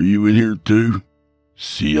 are you in here too?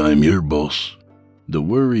 See, I'm here, boss. The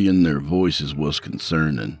worry in their voices was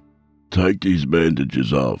concerning. Take these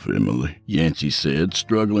bandages off, Emily, Yancey said,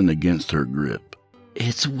 struggling against her grip.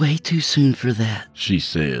 It's way too soon for that, she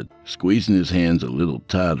said, squeezing his hands a little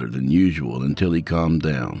tighter than usual until he calmed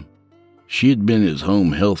down. She had been his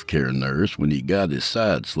home health care nurse when he got his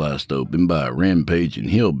side sliced open by a rampaging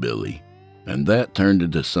hillbilly, and that turned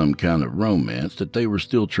into some kind of romance that they were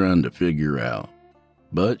still trying to figure out.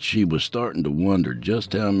 But she was starting to wonder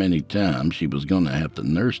just how many times she was going to have to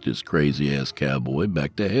nurse this crazy-ass cowboy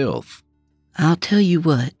back to health. I'll tell you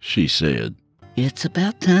what, she said. It's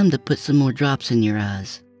about time to put some more drops in your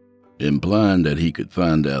eyes. Implying that he could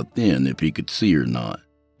find out then if he could see or not.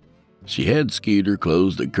 She had Skeeter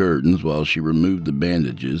close the curtains while she removed the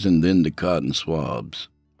bandages and then the cotton swabs.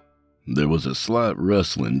 There was a slight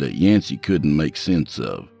rustling that Yancey couldn't make sense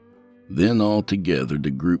of. Then all together the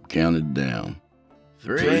group counted down.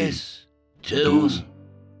 3, 2,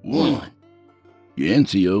 1.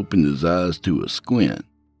 Yancey opened his eyes to a squint.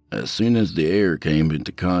 As soon as the air came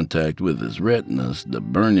into contact with his retinas, the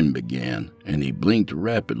burning began, and he blinked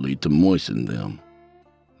rapidly to moisten them.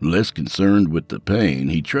 Less concerned with the pain,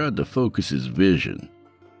 he tried to focus his vision.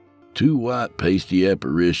 2 white, pasty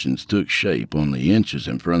apparitions took shape on the inches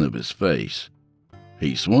in front of his face.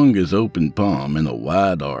 He swung his open palm in a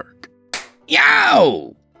wide arc.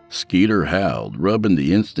 Yow! Skeeter howled, rubbing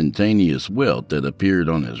the instantaneous welt that appeared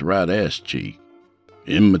on his right ass cheek.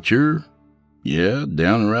 Immature? Yeah,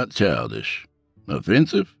 downright childish.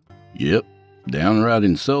 Offensive? Yep, downright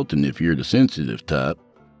insulting if you're the sensitive type.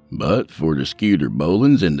 But for the Skeeter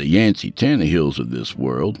Bolins and the Yancey Tannehills of this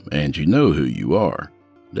world, and you know who you are,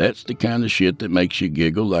 that's the kind of shit that makes you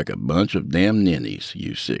giggle like a bunch of damn ninnies,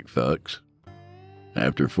 you sick fucks.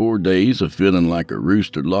 After 4 days of feeling like a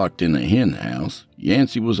rooster locked in a hen house,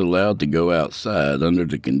 Yancey was allowed to go outside under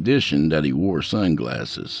the condition that he wore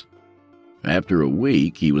sunglasses. After a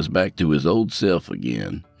week, he was back to his old self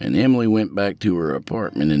again, and Emily went back to her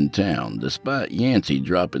apartment in town, despite Yancey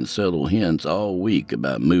dropping subtle hints all week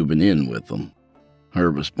about moving in with them. Her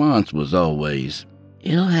response was always,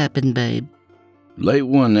 "It'll happen, babe." Late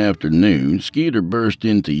one afternoon, Skeeter burst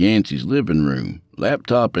into Yancey's living room,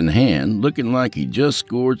 laptop in hand, looking like he just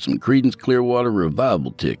scored some Creedence Clearwater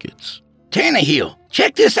Revival tickets. "Tannehill,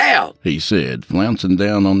 check this out," he said, flouncing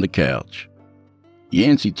down on the couch.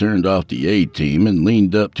 Yancey turned off the A-team and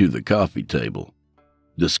leaned up to the coffee table.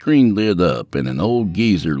 The screen lit up, and an old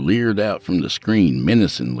geezer leered out from the screen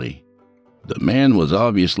menacingly. The man was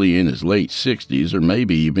obviously in his late 60s or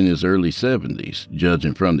maybe even his early 70s,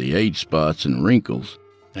 judging from the age spots and wrinkles,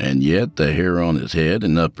 and yet the hair on his head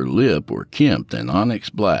and upper lip were kempt and onyx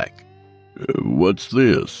black. What's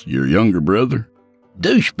this, your younger brother?"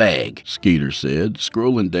 "Douchebag," Skeeter said,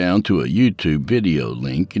 scrolling down to a YouTube video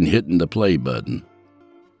link and hitting the play button.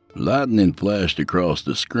 Lightning flashed across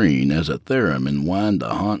the screen as a theremin whined a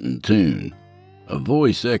haunting tune. A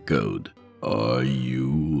voice echoed, "Are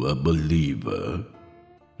you a believer?"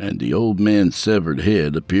 And the old man's severed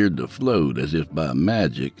head appeared to float as if by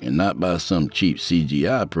magic and not by some cheap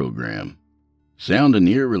CGI program. Sounding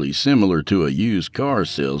eerily similar to a used car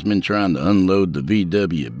salesman trying to unload the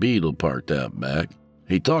VW Beetle parked out back,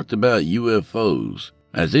 he talked about UFOs,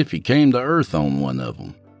 as if he came to Earth on one of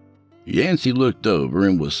them. Yancey looked over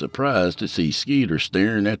and was surprised to see Skeeter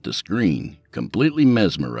staring at the screen, completely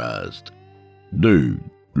mesmerized. "Dude,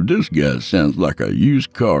 this guy sounds like a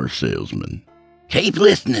used car salesman." "Keep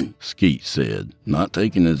listening," Skeet said, not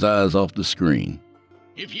taking his eyes off the screen.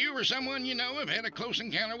 "If you or someone you know have had a close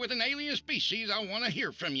encounter with an alien species, I want to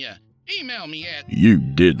hear from you. Email me at—" "You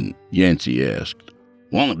didn't?" Yancey asked.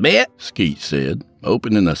 "Want to bet?" Skeet said,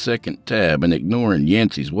 opening a second tab and ignoring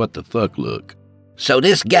Yancey's what the fuck look. "So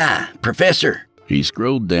this guy, Professor," he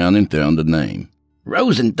scrolled down and found a name,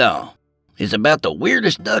 "Rosenthal, is about the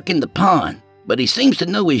weirdest duck in the pond, but he seems to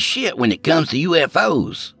know his shit when it comes to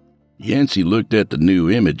UFOs." Yancey looked at the new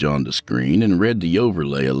image on the screen and read the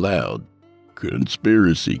overlay aloud.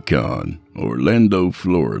 "Conspiracy Con, Orlando,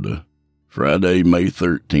 Florida. Friday, May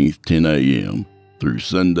 13th, 10 a.m. through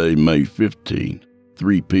Sunday, May 15th,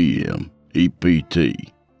 3 p.m.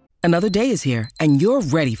 EPT." Another day is here, and you're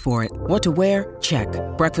ready for it. What to wear? Check.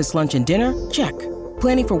 Breakfast, lunch, and dinner? Check.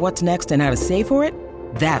 Planning for what's next and how to save for it?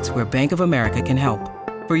 That's where Bank of America can help.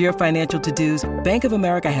 For your financial to-dos, Bank of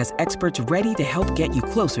America has experts ready to help get you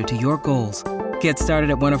closer to your goals. Get started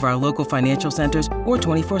at one of our local financial centers or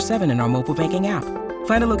 24/7 in our mobile banking app.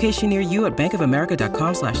 Find a location near you at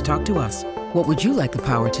bankofamerica.com/talktous. What would you like the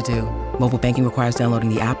power to do? Mobile banking requires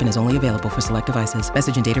downloading the app and is only available for select devices.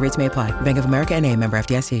 Message and data rates may apply. Bank of America N.A., member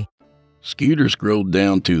FDIC. Skeeter scrolled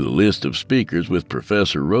down to the list of speakers with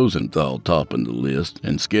Professor Rosenthal topping the list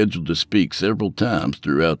and scheduled to speak several times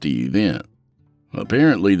throughout the event.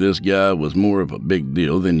 Apparently, this guy was more of a big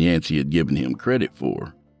deal than Yancey had given him credit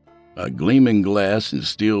for. A gleaming glass and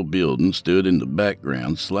steel building stood in the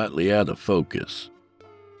background, slightly out of focus.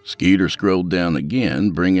 Skeeter scrolled down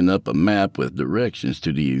again, bringing up a map with directions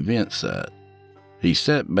to the event site. He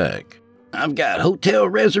sat back. "I've got hotel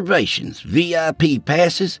reservations, VIP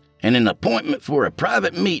passes, and an appointment for a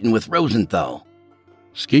private meeting with Rosenthal."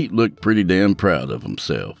 Skeet looked pretty damn proud of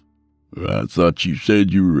himself. "I thought you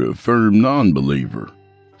said you were a firm non-believer."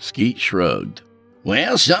 Skeet shrugged.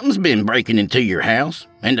 "Well, something's been breaking into your house,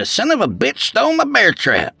 and the son of a bitch stole my bear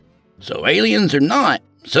trap. So aliens or not,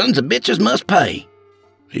 sons of bitches must pay."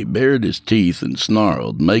 He bared his teeth and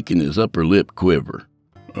snarled, making his upper lip quiver.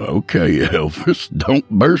 "Okay, Elvis, don't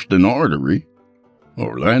burst an artery.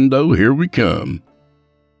 Orlando, here we come."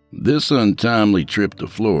 This untimely trip to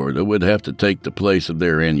Florida would have to take the place of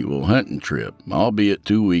their annual hunting trip, albeit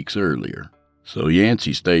 2 weeks earlier. So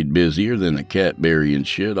Yancey stayed busier than a cat burying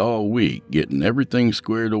shit all week, getting everything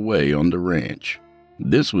squared away on the ranch.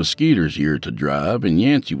 This was Skeeter's year to drive, and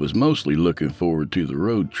Yancey was mostly looking forward to the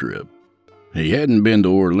road trip. He hadn't been to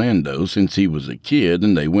Orlando since he was a kid,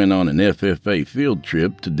 and they went on an FFA field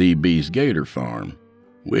trip to DB's Gator Farm,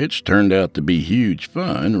 which turned out to be huge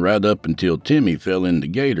fun right up until Timmy fell in the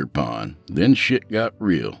gator pond. Then shit got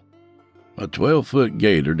real. A 12-foot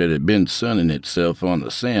gator that had been sunning itself on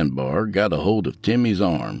the sandbar got a hold of Timmy's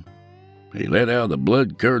arm. He let out a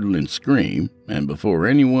blood-curdling scream, and before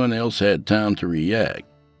anyone else had time to react,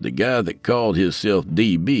 the guy that called himself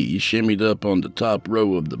DB shimmied up on the top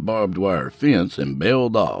row of the barbed wire fence and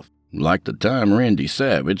bailed off, like the time Randy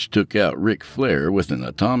Savage took out Ric Flair with an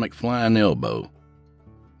atomic flying elbow.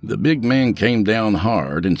 The big man came down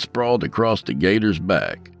hard and sprawled across the gator's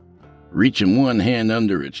back. Reaching one hand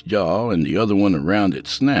under its jaw and the other one around its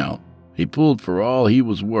snout, he pulled for all he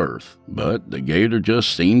was worth, but the gator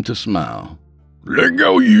just seemed to smile. "Let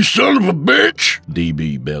go, you son of a bitch!"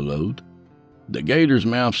 DB bellowed. The gator's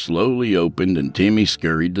mouth slowly opened and Timmy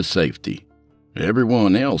scurried to safety.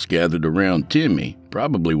 Everyone else gathered around Timmy,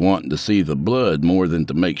 probably wanting to see the blood more than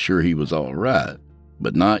to make sure he was all right,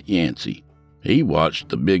 but not Yancey. He watched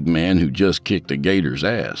the big man who just kicked the gator's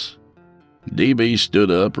ass. DB stood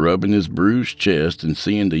up, rubbing his bruised chest, and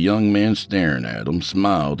seeing the young man staring at him,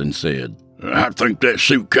 smiled and said, "I think that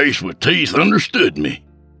suitcase with teeth understood me."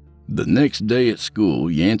 The next day at school,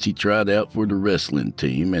 Yancey tried out for the wrestling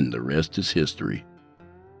team, and the rest is history.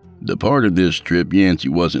 The part of this trip Yancey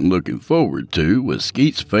wasn't looking forward to was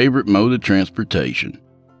Skeet's favorite mode of transportation.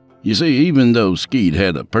 You see, even though Skeet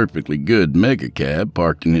had a perfectly good mega cab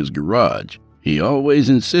parked in his garage, he always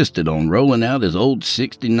insisted on rolling out his old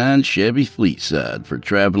 '69 Chevy Fleetside for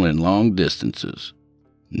traveling long distances.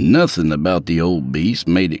 Nothing about the old beast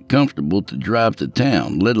made it comfortable to drive to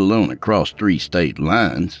town, let alone across 3 state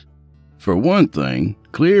lines. For one thing,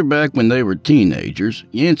 clear back when they were teenagers,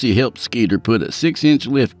 Yancey helped Skeeter put a 6-inch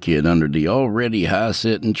lift kit under the already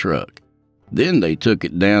high-setting truck. Then they took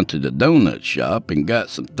it down to the donut shop and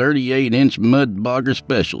got some 38-inch mud bogger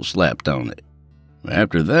specials slapped on it.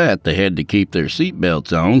 After that, they had to keep their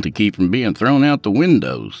seatbelts on to keep from being thrown out the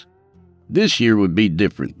windows. This year would be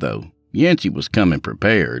different, though. Yancey was coming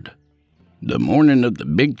prepared. The morning of the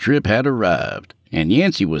big trip had arrived, and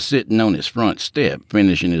Yancey was sitting on his front step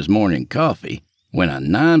finishing his morning coffee when a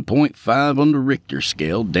 9.5 on the Richter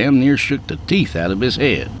scale damn near shook the teeth out of his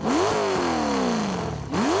head.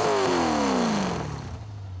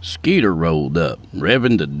 Skeeter rolled up,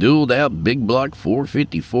 revving the dualed-out big block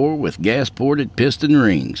 454 with gas-ported piston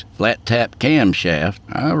rings, flat-tap camshaft,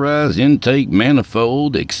 high-rise intake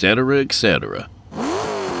manifold, etc., etc.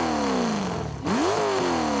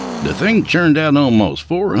 The thing churned out almost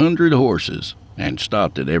 400 horses and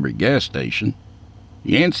stopped at every gas station.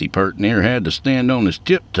 Yancey pert near had to stand on his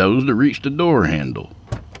tiptoes to reach the door handle.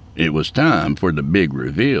 It was time for the big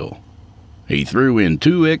reveal. He threw in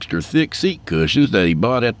 2 extra thick seat cushions that he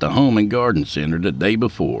bought at the Home and Garden Center the day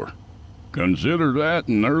before. "Consider that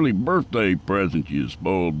an early birthday present, you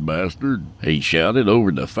spoiled bastard," he shouted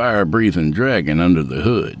over the fire-breathing dragon under the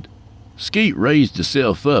hood. Skeet raised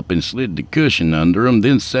himself up and slid the cushion under him,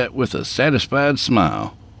 then sat with a satisfied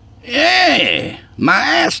smile. "Yeah, my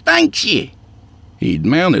ass thanks you." He'd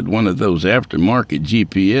mounted one of those aftermarket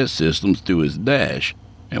GPS systems to his dash,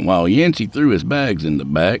 and while Yancey threw his bags in the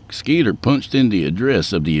back, Skeeter punched in the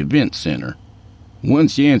address of the event center.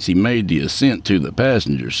 Once Yancey made the ascent to the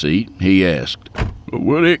passenger seat, he asked,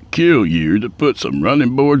 "Would it kill you to put some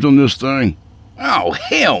running boards on this thing?" "Oh,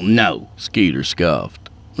 hell no," Skeeter scoffed.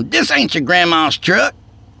 "This ain't your grandma's truck."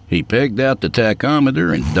 He pegged out the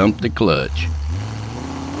tachometer and dumped the clutch.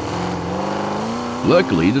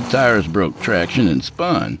 Luckily, the tires broke traction and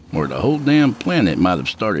spun, or the whole damn planet might have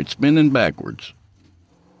started spinning backwards.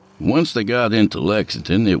 Once they got into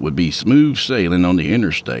Lexington, it would be smooth sailing on the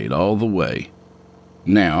interstate all the way.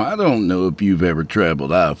 Now, I don't know if you've ever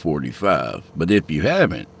traveled I-45, but if you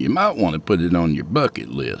haven't, you might want to put it on your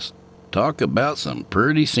bucket list. Talk about some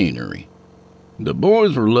pretty scenery. The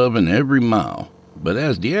boys were loving every mile, but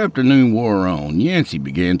as the afternoon wore on, Yancey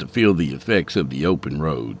began to feel the effects of the open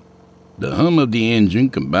road. The hum of the engine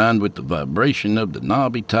combined with the vibration of the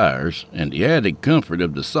knobby tires and the added comfort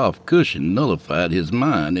of the soft cushion nullified his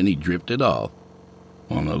mind, and he drifted off.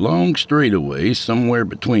 On a long straightaway somewhere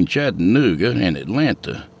between Chattanooga and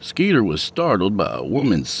Atlanta, Skeeter was startled by a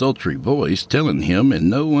woman's sultry voice telling him in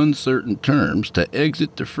no uncertain terms to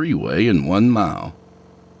exit the freeway in 1 mile.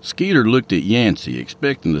 Skeeter looked at Yancey,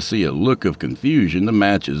 expecting to see a look of confusion to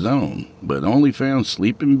match his own, but only found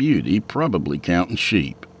Sleeping Beauty probably counting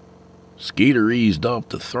sheep. Skeeter eased off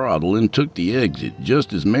the throttle and took the exit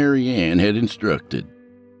just as Mary Ann had instructed.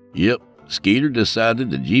 Yep, Skeeter decided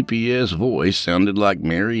the GPS voice sounded like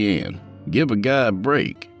Mary Ann. Give a guy a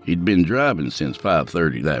break. He'd been driving since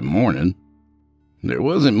 5:30 that morning. There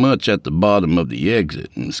wasn't much at the bottom of the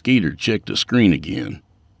exit, and Skeeter checked the screen again.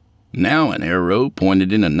 Now an arrow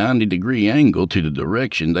pointed in a 90-degree angle to the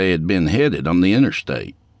direction they had been headed on the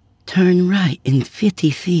interstate. "Turn right in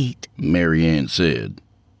 50 feet, Mary Ann said.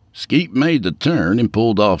 Skeet made the turn and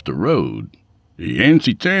pulled off the road.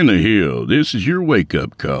 "Yancey Tannehill, this is your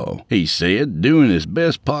wake-up call," he said, doing his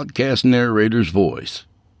best podcast narrator's voice.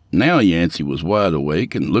 Now Yancey was wide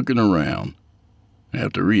awake and looking around.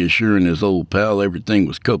 After reassuring his old pal everything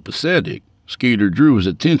was copacetic, Skeeter drew his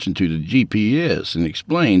attention to the GPS and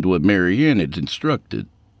explained what Mary Ann had instructed.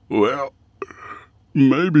 "Well,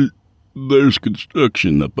 maybe there's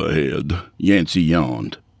construction up ahead," Yancey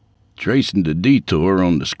yawned. Tracing the detour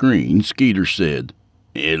on the screen, Skeeter said,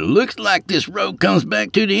 "It looks like this road comes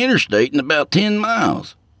back to the interstate in about 10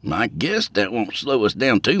 miles. I guess that won't slow us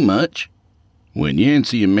down too much." When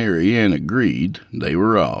Yancey and Mary Ann agreed, they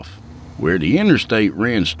were off. Where the interstate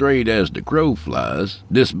ran straight as the crow flies,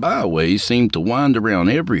 this byway seemed to wind around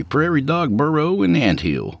every prairie dog burrow and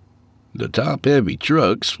anthill. The top-heavy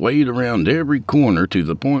truck swayed around every corner to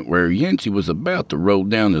the point where Yancey was about to roll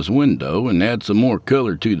down his window and add some more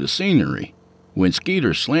color to the scenery, when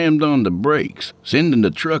Skeeter slammed on the brakes, sending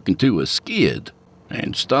the truck into a skid,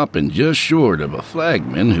 and stopping just short of a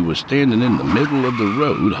flagman who was standing in the middle of the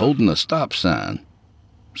road holding a stop sign.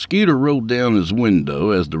 Skeeter rolled down his window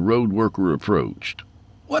as the road worker approached.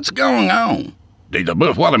 "What's going on?" "There's a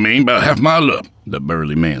buff water main about half a mile up," the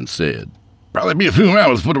burly man said. "Probably be a few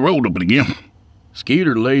hours before the road open again."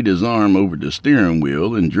 Skeeter laid his arm over the steering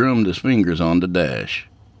wheel and drummed his fingers on the dash.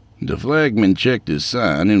 The flagman checked his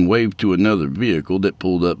sign and waved to another vehicle that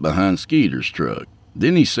pulled up behind Skeeter's truck.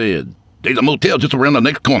 Then he said, "There's a motel just around the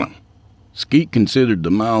next corner." Skeet considered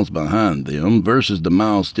the miles behind them versus the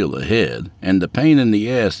miles still ahead, and the pain in the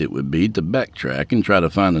ass it would be to backtrack and try to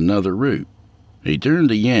find another route. He turned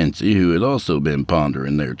to Yancey, who had also been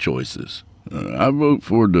pondering their choices. "I vote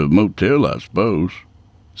for the motel, I suppose."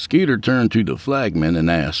 Skeeter turned to the flagman and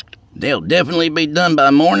asked, "They'll definitely be done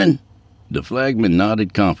by morning?" The flagman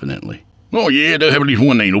nodded confidently. "Oh, yeah, they'll have at least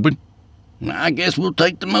one lane open." I guess we'll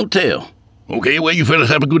take the motel. Okay, well, you fellas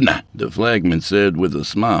have a good night. The flagman said with a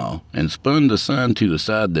smile and spun the sign to the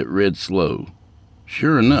side that read slow.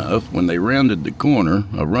 Sure enough, when they rounded the corner,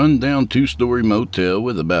 a run-down 2-story motel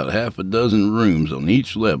with about half a dozen rooms on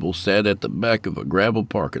each level sat at the back of a gravel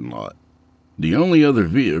parking lot. The only other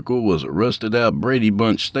vehicle was a rusted-out Brady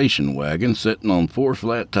Bunch station wagon sitting on 4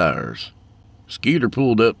 flat tires. Skeeter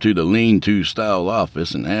pulled up to the lean-to style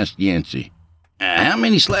office and asked Yancey, How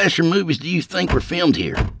many slasher movies do you think were filmed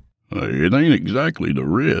here? It ain't exactly the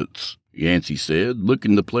Ritz, Yancey said,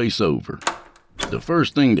 looking the place over. The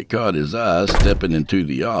first thing that caught his eye stepping into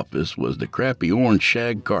the office was the crappy orange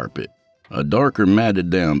shag carpet. A darker matted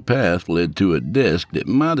down path led to a desk that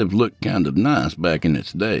might have looked kind of nice back in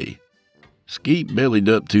its day. Skeet bellied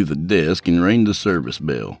up to the desk and rang the service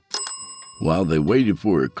bell. While they waited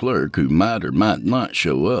for a clerk who might or might not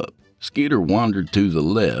show up, Skeeter wandered to the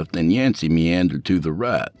left and Yancey meandered to the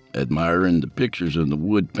right, admiring the pictures on the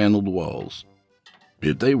wood-paneled walls.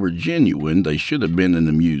 If they were genuine, they should have been in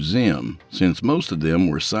a museum, since most of them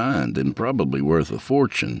were signed and probably worth a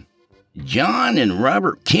fortune. John and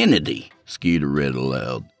Robert Kennedy, Skeeter read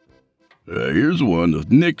aloud. Here's one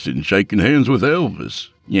of Nixon shaking hands with Elvis,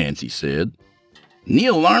 Yancey said.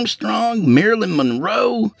 Neil Armstrong, Marilyn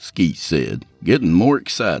Monroe, Skeet said, getting more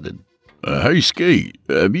excited. Hey, Skeet,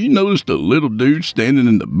 have you noticed a little dude standing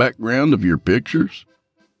in the background of your pictures?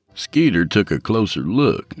 Skeeter took a closer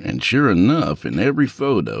look, and sure enough, in every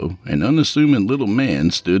photo, an unassuming little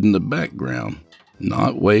man stood in the background,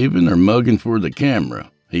 not waving or mugging for the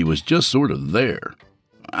camera. He was just sort of there.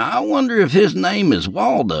 I wonder if his name is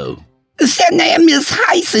Waldo. His name is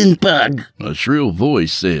Heisenberg, a shrill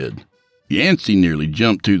voice said. Yancey nearly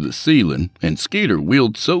jumped to the ceiling, and Skeeter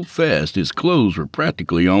wheeled so fast his clothes were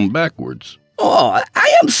practically on backwards. Oh,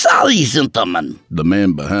 I am sorry, gentlemen. The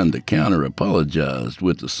man behind the counter apologized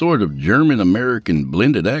with a sort of German-American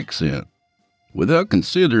blended accent. Without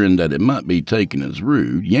considering that it might be taken as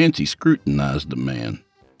rude, Yancey scrutinized the man,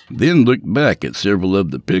 then looked back at several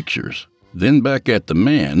of the pictures, then back at the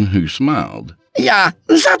man, who smiled. Yeah,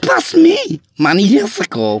 that was me, many years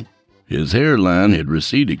ago. His hairline had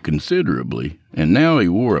receded considerably, and now he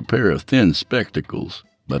wore a pair of thin spectacles,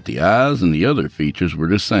 but the eyes and the other features were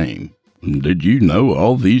the same. Did you know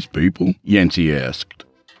all these people? Yancey asked.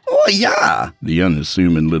 Oh, yeah, the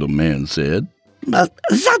unassuming little man said. But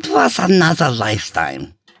that was another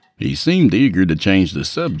lifetime. He seemed eager to change the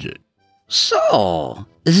subject. So,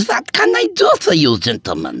 what can I do for you,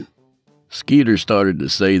 gentlemen? Skeeter started to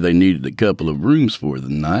say they needed a couple of rooms for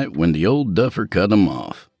the night when the old duffer cut him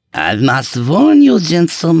off. I must warn you,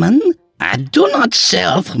 gentlemen, I do not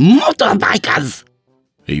serve motorbikers.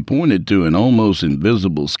 He pointed to an almost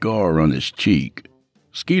invisible scar on his cheek.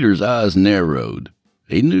 Skeeter's eyes narrowed.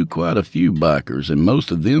 He knew quite a few bikers, and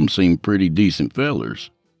most of them seemed pretty decent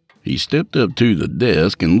fellers. He stepped up to the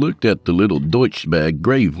desk and looked at the little Deutschbag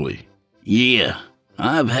gravely. Yeah,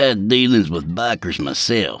 I've had dealings with bikers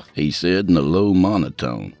myself, he said in a low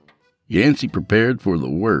monotone. Yancey prepared for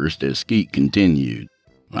the worst as Skeet continued.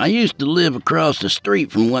 I used to live across the street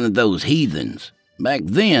from one of those heathens. Back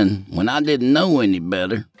then, when I didn't know any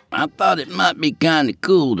better, I thought it might be kind of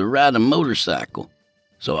cool to ride a motorcycle.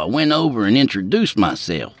 So I went over and introduced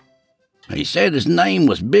myself. He said his name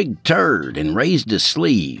was Big Turd and raised his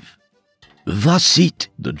sleeve. Was it?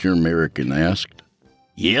 The German-American asked.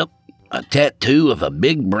 Yep, a tattoo of a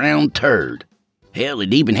big brown turd. Hell,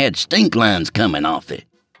 it even had stink lines coming off it.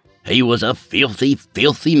 He was a filthy,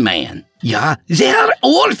 filthy man. Yeah, they're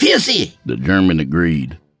all filthy, the German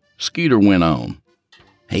agreed. Skeeter went on.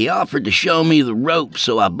 He offered to show me the ropes,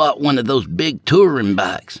 so I bought one of those big touring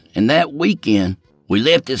bikes, and that weekend, we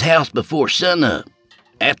left his house before sunup.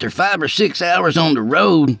 After 5 or 6 hours on the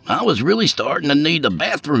road, I was really starting to need a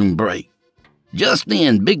bathroom break. Just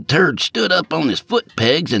then, Big Turd stood up on his foot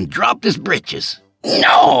pegs and dropped his britches.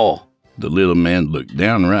 No! The little man looked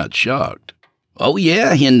downright shocked. Oh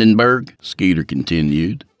yeah, Hindenburg, Skeeter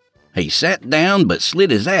continued. He sat down but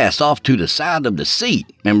slid his ass off to the side of the seat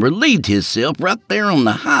and relieved himself right there on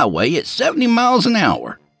the highway at 70 miles an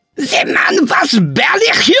hour. The man was barely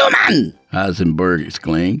human! Heisenberg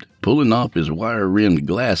exclaimed, pulling off his wire-rimmed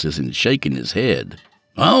glasses and shaking his head.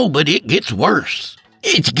 Oh, but it gets worse.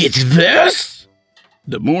 It gets worse?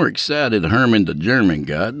 The more excited Herman the German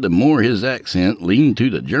got, the more his accent leaned to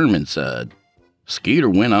the German side. Skeeter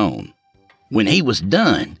went on. When he was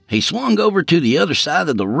done, he swung over to the other side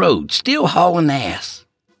of the road, still hauling ass.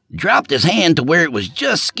 Dropped his hand to where it was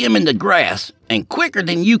just skimming the grass, and quicker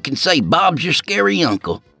than you can say Bob's your scary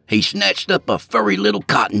uncle, he snatched up a furry little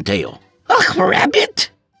cottontail. A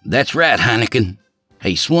rabbit? That's right, Heineken.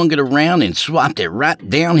 he swung it around and swapped it right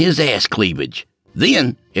down his ass cleavage.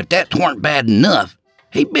 Then, if that weren't bad enough,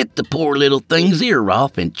 he bit the poor little thing's ear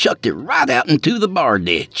off and chucked it right out into the bar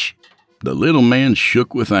ditch. The little man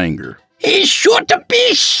shook with anger. He should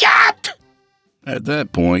be shot! At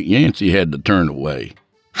that point, Yancey had to turn away.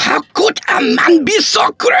 How could a man be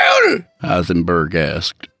so cruel? Heisenberg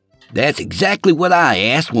asked. That's exactly what I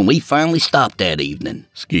asked when we finally stopped that evening,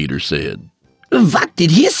 Skeeter said. What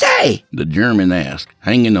did he say? The German asked,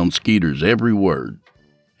 hanging on Skeeter's every word.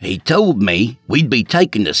 He told me we'd be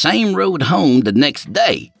taking the same road home the next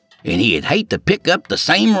day, and he'd hate to pick up the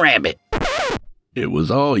same rabbit. It was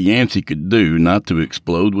all Yancey could do not to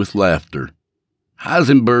explode with laughter.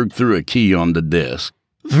 Heisenberg threw a key on the desk.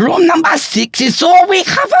 Room number 6 is all we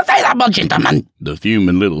have available, gentlemen, the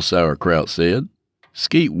fuming little sauerkraut said.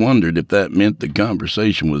 Skeet wondered if that meant the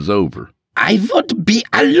conversation was over. I would be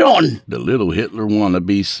alone, the little Hitler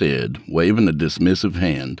wannabe said, waving a dismissive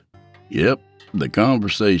hand. Yep, the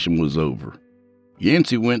conversation was over.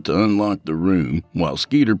 Yancey went to unlock the room while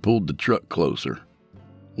Skeeter pulled the truck closer.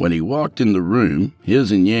 When he walked in the room,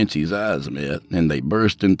 his and Yancey's eyes met, and they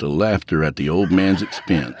burst into laughter at the old man's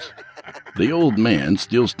expense. The old man,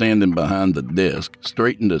 still standing behind the desk,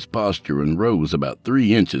 straightened his posture and rose about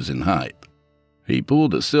 3 inches in height. He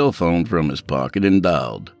pulled a cell phone from his pocket and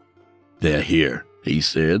dialed. "They're here," he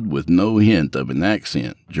said, with no hint of an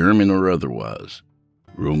accent, German or otherwise.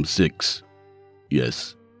 "Room 6.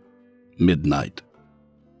 Yes. Midnight.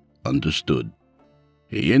 Understood."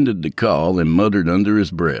 He ended the call and muttered under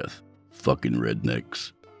his breath, "Fucking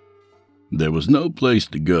rednecks." There was no place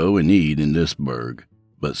to go and eat in this burg,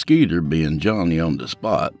 but Skeeter, being Johnny on the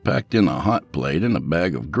spot, packed in a hot plate and a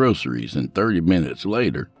bag of groceries, and 30 minutes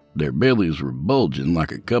later, their bellies were bulging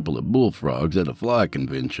like a couple of bullfrogs at a fly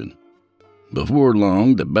convention. Before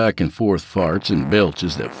long, the back-and-forth farts and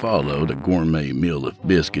belches that followed a gourmet meal of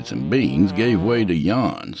biscuits and beans gave way to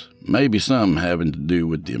yawns, maybe some having to do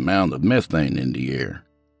with the amount of methane in the air.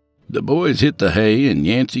 The boys hit the hay and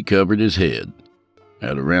Yancey covered his head.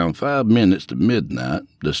 At around 5 minutes to midnight,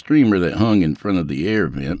 the streamer that hung in front of the air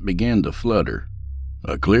vent began to flutter.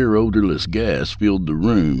 A clear, odorless gas filled the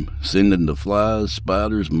room, sending the flies,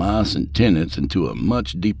 spiders, mice, and tenants into a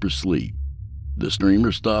much deeper sleep. The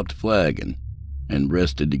streamer stopped flagging and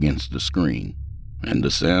rested against the screen, and the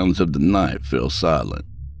sounds of the night fell silent.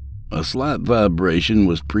 A slight vibration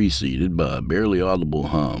was preceded by a barely audible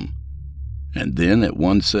hum, and then at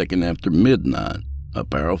 1 second after midnight, a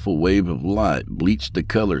powerful wave of light bleached the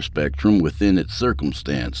color spectrum within its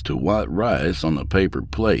circumstance to white rice on a paper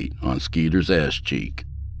plate on Skeeter's ass cheek.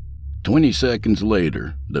 20 seconds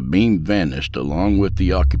later, the beam vanished along with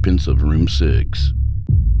the occupants of room 6.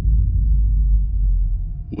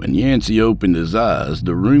 When Yancey opened his eyes,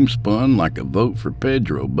 the room spun like a vote for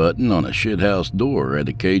Pedro button on a shithouse door at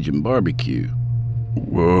a Cajun barbecue.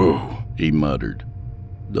 "Whoa," he muttered.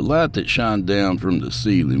 The light that shined down from the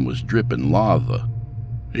ceiling was dripping lava.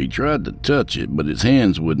 He tried to touch it, but his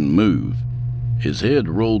hands wouldn't move. His head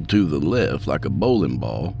rolled to the left like a bowling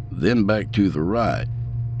ball, then back to the right,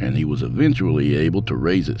 and he was eventually able to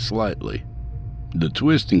raise it slightly. The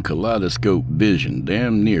twisting kaleidoscope vision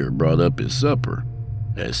damn near brought up his supper,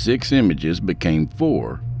 as 6 images became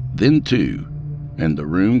 4, then 2, and the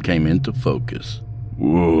room came into focus.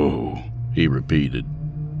 "Whoa," he repeated.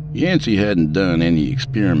 Yancey hadn't done any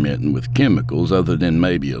experimenting with chemicals other than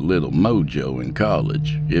maybe a little mojo in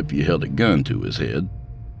college, if you held a gun to his head.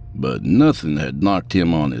 But nothing had knocked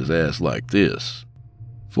him on his ass like this.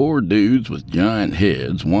 4 dudes with giant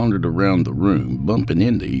heads wandered around the room, bumping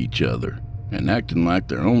into each other, and acting like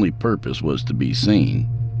their only purpose was to be seen.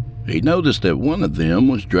 He noticed that one of them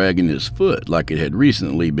was dragging his foot like it had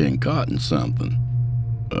recently been caught in something.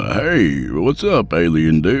 "Hey, what's up,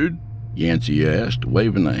 alien dude?" Yancey asked,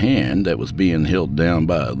 waving a hand that was being held down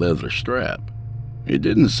by a leather strap. It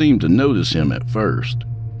didn't seem to notice him at first.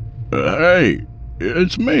 "Hey,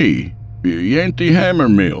 it's me, Yancey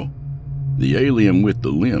Hammermill." The alien with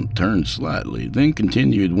the limp turned slightly, then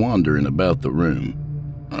continued wandering about the room.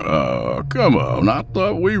 Come on, I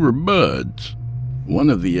thought we were buds." One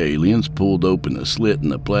of the aliens pulled open a slit in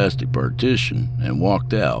the plastic partition and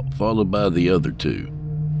walked out, followed by the other 2.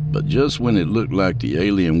 But just when it looked like the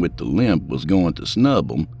alien with the limp was going to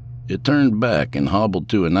snub him, it turned back and hobbled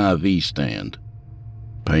to an IV stand.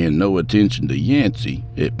 Paying no attention to Yancey,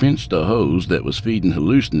 it pinched a hose that was feeding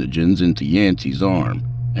hallucinogens into Yancey's arm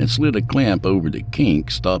and slid a clamp over the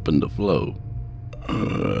kink, stopping the flow.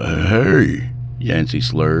 Hey, Yancey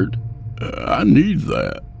slurred. I need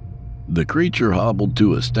that. The creature hobbled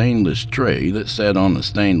to a stainless tray that sat on a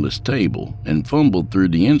stainless table and fumbled through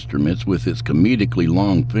the instruments with its comedically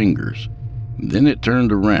long fingers. Then it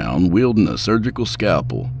turned around, wielding a surgical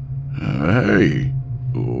scalpel. Hey,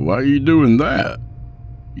 why are you doing that?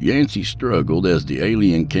 Yancey struggled as the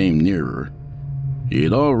alien came nearer. He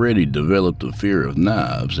had already developed a fear of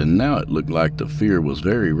knives, and now it looked like the fear was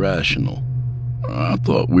very rational. I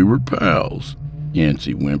thought we were pals,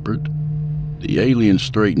 Yancey whimpered. The alien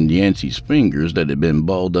straightened Yancey's fingers that had been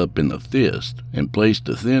balled up in a fist and placed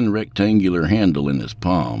a thin rectangular handle in his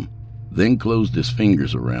palm, then closed his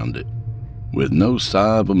fingers around it. With no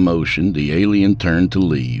sigh of emotion, the alien turned to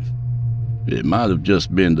leave. It might have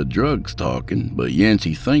just been the drugs talking, but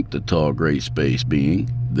Yancey thanked the tall gray space being,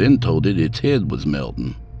 then told it its head was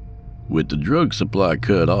melting. With the drug supply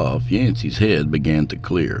cut off, Yancey's head began to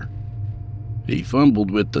clear. He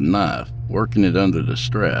fumbled with the knife, working it under the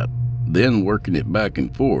strap. Then, working it back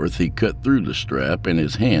and forth, he cut through the strap and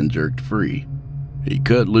his hand jerked free. He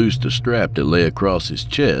cut loose the strap that lay across his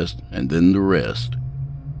chest, and then the rest.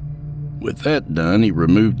 With that done, he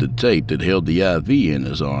removed the tape that held the IV in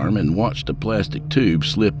his arm and watched the plastic tube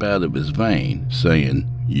slip out of his vein, saying,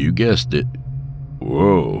 "You guessed it."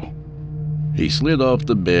 Whoa. He slid off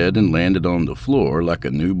the bed and landed on the floor like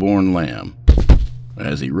a newborn lamb.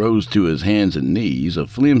 As he rose to his hands and knees, a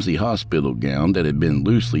flimsy hospital gown that had been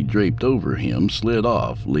loosely draped over him slid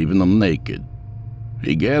off, leaving him naked.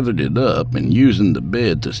 He gathered it up and, using the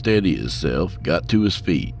bed to steady himself, got to his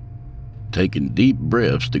feet. Taking deep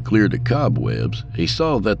breaths to clear the cobwebs, he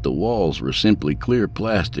saw that the walls were simply clear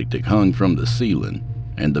plastic that hung from the ceiling,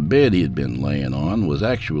 and the bed he had been laying on was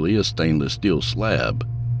actually a stainless steel slab.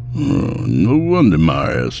 No wonder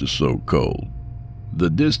my ass is so cold. The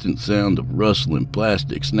distant sound of rustling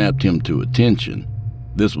plastic snapped him to attention.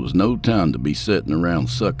 This was no time to be sitting around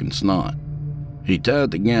sucking snot. He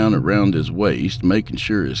tied the gown around his waist, making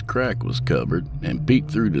sure his crack was covered, and peeked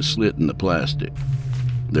through the slit in the plastic.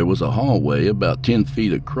 There was a hallway about 10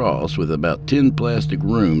 feet across with about 10 plastic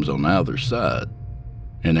rooms on either side.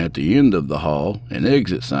 And at the end of the hall, an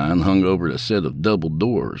exit sign hung over a set of double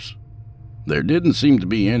doors. There didn't seem to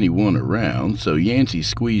be anyone around, so Yancey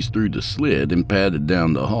squeezed through the slit and padded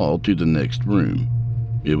down the hall to the next room.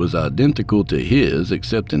 It was identical to his,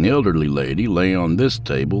 except an elderly lady lay on this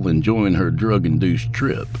table enjoying her drug-induced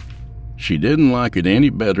trip. She didn't like it any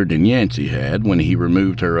better than Yancey had when he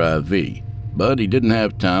removed her IV, but he didn't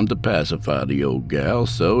have time to pacify the old gal,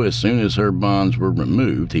 so as soon as her bonds were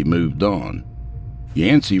removed, he moved on.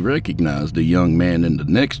 Yancey recognized the young man in the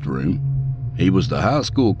next room. He was the high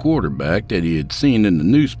school quarterback that he had seen in the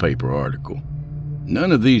newspaper article.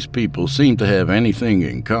 None of these people seemed to have anything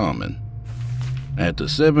in common. At the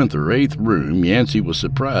 7th or 8th room, Yancey was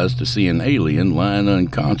surprised to see an alien lying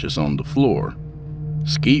unconscious on the floor.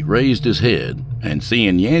 Skeet raised his head, and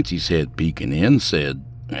seeing Yancey's head peeking in, said,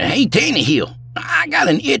 "Hey, Tannehill, I got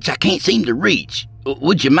an itch I can't seem to reach.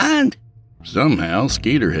 Would you mind?" Somehow,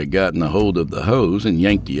 Skeeter had gotten a hold of the hose and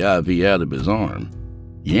yanked the IV out of his arm.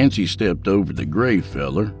 Yancey stepped over the gray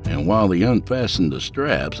feller, and while he unfastened the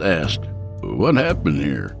straps, asked, "What happened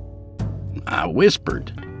here?" I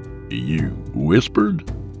whispered. You whispered?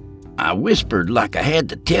 I whispered like I had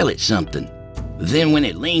to tell it something. Then when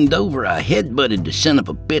it leaned over, I headbutted the son of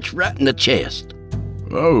a bitch right in the chest.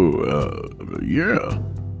 Yeah,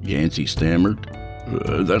 Yancey stammered.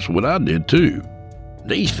 That's what I did too.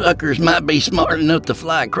 These fuckers might be smart enough to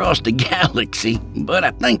fly across the galaxy, but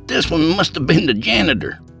I think this one must have been the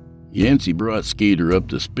janitor. Yancey brought Skeeter up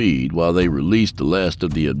to speed while they released the last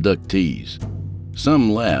of the abductees.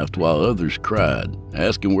 Some laughed while others cried,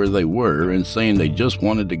 asking where they were and saying they just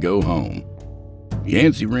wanted to go home.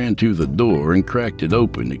 Yancey ran to the door and cracked it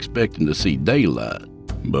open, expecting to see daylight,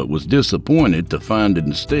 but was disappointed to find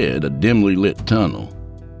instead a dimly lit tunnel.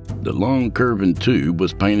 The long curving tube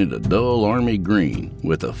was painted a dull army green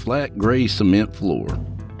with a flat gray cement floor.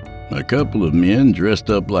 A couple of men dressed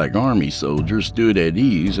up like army soldiers stood at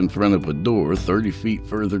ease in front of a door 30 feet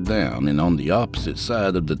further down and on the opposite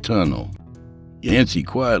side of the tunnel. Yancey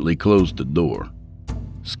quietly closed the door.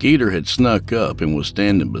 Skeeter had snuck up and was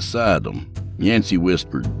standing beside them. Yancey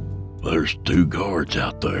whispered, "There's 2 guards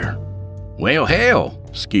out there." "Well, hell,"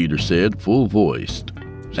 Skeeter said, full-voiced.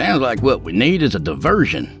 "Sounds like what we need is a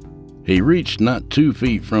diversion." He reached not 2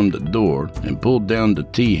 feet from the door and pulled down the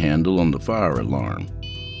T-handle on the fire alarm.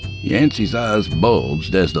 Yancey's eyes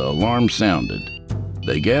bulged as the alarm sounded.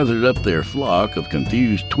 They gathered up their flock of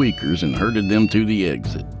confused tweakers and herded them to the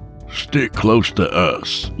exit. "Stick close to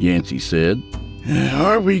us," Yancey said.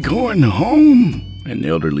 "Are we going home?" an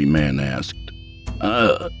elderly man asked.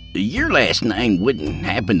 Your last name wouldn't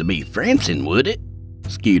happen to be Franson, would it?"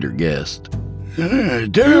 Skeeter guessed.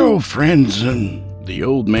 "Daryl Franson." The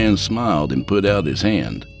old man smiled and put out his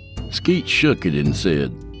hand. Skeet shook it and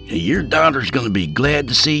said, Your daughter's gonna be glad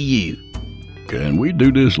to see you. Can we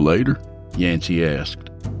do this later? Yancey asked.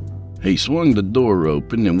 He swung the door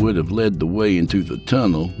open and would have led the way into the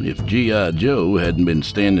tunnel if G.I. Joe hadn't been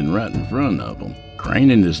standing right in front of him,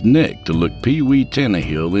 craning his neck to look Pee Wee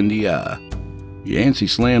Tannehill in the eye. Yancey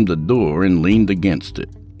slammed the door and leaned against it.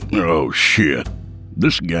 Oh, shit.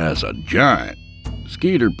 This guy's a giant.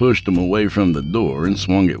 Skeeter pushed him away from the door and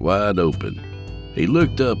swung it wide open. He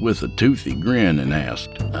looked up with a toothy grin and asked,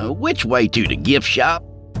 Which way to the gift shop?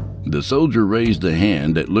 The soldier raised a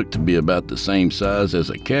hand that looked to be about the same size as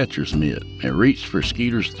a catcher's mitt and reached for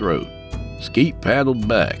Skeeter's throat. Skeet paddled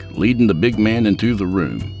back, leading the big man into the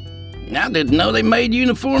room. I didn't know they made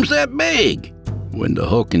uniforms that big. When the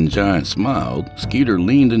hulking giant smiled, Skeeter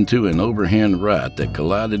leaned into an overhand right that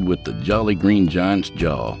collided with the Jolly Green Giant's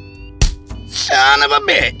jaw. Son of a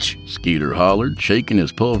bitch! Skeeter hollered, shaking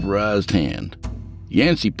his pulverized hand.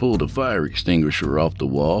 Yancey pulled a fire extinguisher off the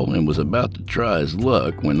wall and was about to try his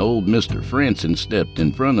luck when old Mr. Franson stepped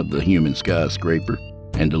in front of the human skyscraper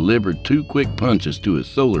and delivered 2 quick punches to his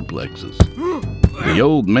solar plexus. The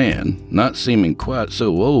old man, not seeming quite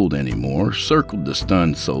so old anymore, circled the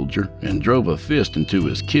stunned soldier and drove a fist into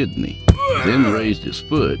his kidney, then raised his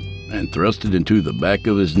foot and thrust it into the back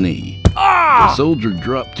of his knee. The soldier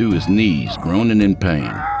dropped to his knees, groaning in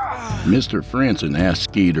pain. Mr. Franson asked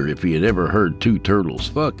Skeeter if he had ever heard 2 turtles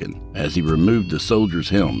fucking as he removed the soldier's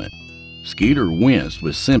helmet. Skeeter winced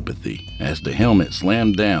with sympathy as the helmet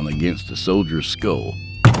slammed down against the soldier's skull.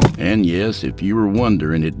 And yes, if you were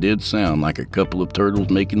wondering, it did sound like a couple of turtles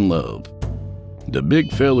making love. The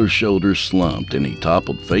big feller's shoulders slumped and he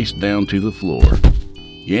toppled face down to the floor.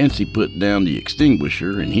 Yancey put down the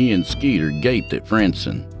extinguisher and he and Skeeter gaped at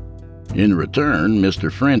Franson. In return,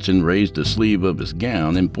 Mr. Franson raised the sleeve of his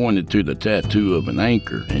gown and pointed to the tattoo of an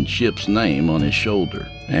anchor and ship's name on his shoulder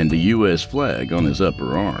and the U.S. flag on his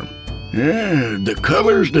upper arm. Yeah, the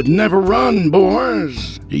colors that never run,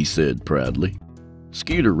 boys, he said proudly.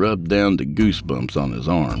 Skeeter rubbed down the goosebumps on his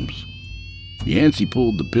arms. Yancey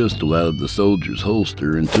pulled the pistol out of the soldier's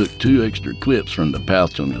holster and took 2 extra clips from the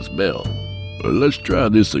pouch on his belt. Let's try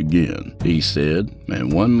this again, he said,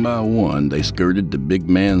 and one by one they skirted the big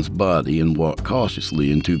man's body and walked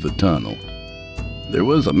cautiously into the tunnel. There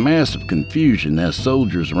was a mass of confusion as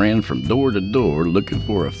soldiers ran from door to door looking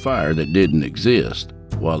for a fire that didn't exist,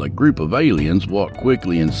 while a group of aliens walked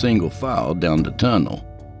quickly in single file down the tunnel.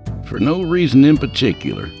 For no reason in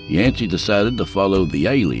particular, Yancey decided to follow the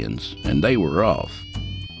aliens, and they were off.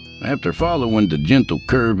 After following the gentle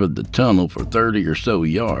curve of the tunnel for 30 or so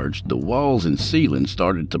yards, the walls and ceiling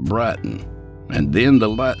started to brighten, and then the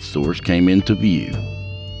light source came into view.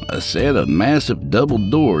 A set of massive double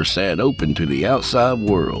doors sat open to the outside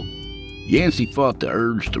world. Yancey fought the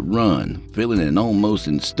urge to run, feeling an almost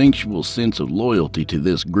instinctual sense of loyalty to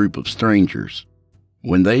this group of strangers.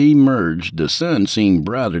 When they emerged, the sun seemed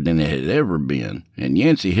brighter than it had ever been, and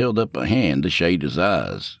Yancey held up a hand to shade his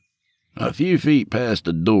eyes. A few feet past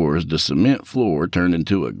the doors, the cement floor turned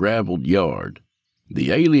into a graveled yard.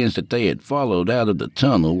 The aliens that they had followed out of the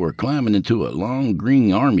tunnel were climbing into a long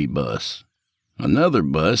green army bus. Another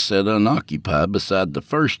bus sat unoccupied beside the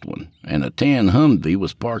first one, and a tan Humvee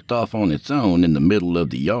was parked off on its own in the middle of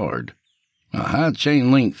the yard. A high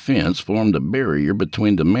chain-link fence formed a barrier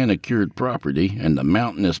between the manicured property and the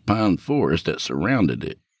mountainous pine forest that surrounded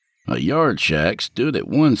it. A yard shack stood at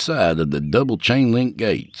one side of the double chain-link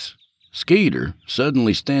gates. Skeeter,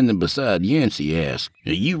 suddenly standing beside Yancey, asked,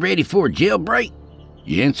 Are you ready for a jailbreak?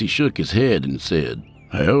 Yancey shook his head and said,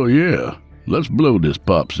 Hell yeah, let's blow this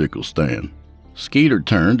popsicle stand. Skeeter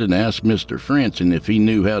turned and asked Mr. Franson if he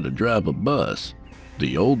knew how to drive a bus.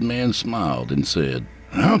 The old man smiled and said,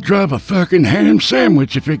 I'll drive a fucking ham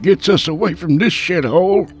sandwich if it gets us away from this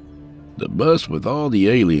shithole. The bus with all the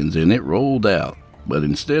aliens in it rolled out, but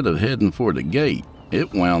instead of heading for the gate,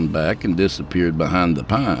 it wound back and disappeared behind the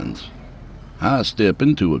pines.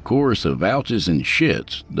 High-stepping to a chorus of ouches and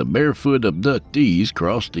shits, the barefoot abductees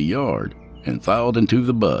crossed the yard and filed into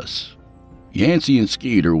the bus. Yancey and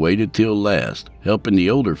Skeeter waited till last, helping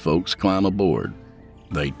the older folks climb aboard.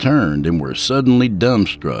 They turned and were suddenly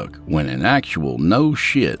dumbstruck when an actual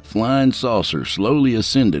no-shit flying saucer slowly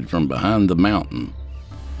ascended from behind the mountain.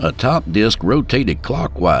 A top disc rotated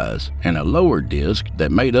clockwise, and a lower disc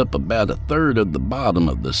that made up about a third of the bottom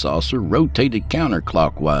of the saucer rotated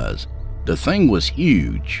counterclockwise. The thing was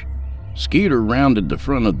huge. Skeeter rounded the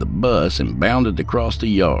front of the bus and bounded across the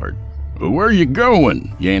yard. Where you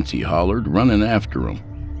going? Yancey hollered, running after him.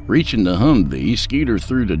 Reaching the Humvee, Skeeter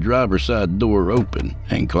threw the driver's side door open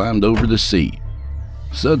and climbed over the seat.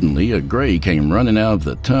 Suddenly, a gray came running out of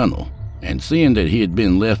the tunnel. and seeing that he had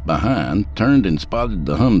been left behind, turned and spotted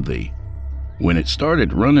the Humvee. When it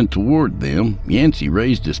started running toward them, Yancey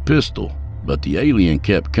raised his pistol, but the alien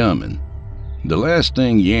kept coming. The last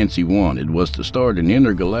thing Yancey wanted was to start an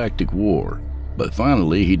intergalactic war, but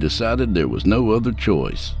finally he decided there was no other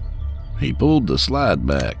choice. He pulled the slide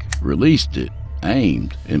back, released it,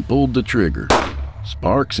 aimed, and pulled the trigger.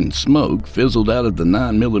 Sparks and smoke fizzled out of the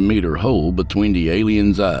 9mm hole between the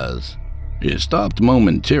alien's eyes. It stopped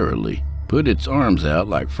momentarily, put its arms out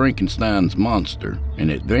like Frankenstein's monster,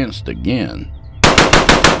 and advanced again.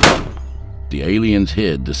 The alien's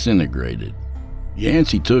head disintegrated.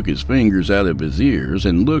 Yancey took his fingers out of his ears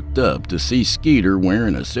and looked up to see Skeeter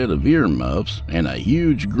wearing a set of earmuffs and a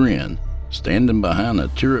huge grin, standing behind a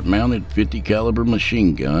turret-mounted .50 caliber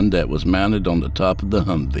machine gun that was mounted on the top of the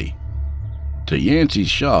Humvee. To Yancey's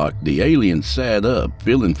shock, the alien sat up,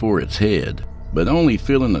 feeling for its head, but only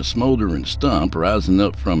feeling a smoldering stump rising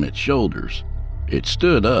up from its shoulders. It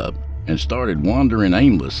stood up and started wandering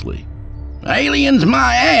aimlessly. "Alien's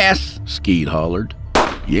my ass!" Skeet hollered.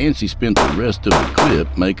 Yancey spent the rest of the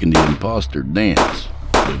clip making the imposter dance,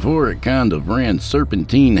 before it kind of ran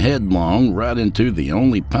serpentine headlong right into the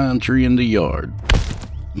only pine tree in the yard.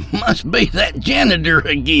 "Must be that janitor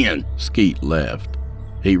again," Skeet laughed.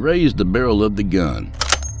 He raised the barrel of the gun.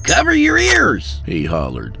 "Cover your ears," he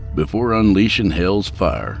hollered, before unleashing hell's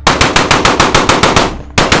fire.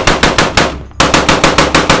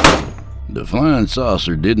 The flying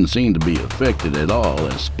saucer didn't seem to be affected at all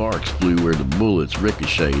as sparks flew where the bullets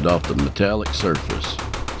ricocheted off the metallic surface.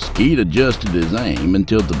 Skeet adjusted his aim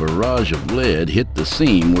until the barrage of lead hit the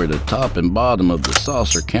seam where the top and bottom of the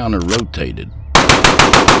saucer counter-rotated.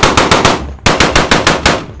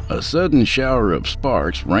 A sudden shower of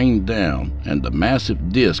sparks rained down, and the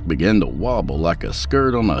massive disc began to wobble like a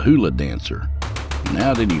skirt on a hula dancer.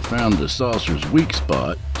 Now that he found the saucer's weak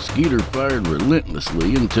spot, Skeeter fired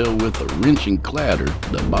relentlessly until with a wrenching clatter,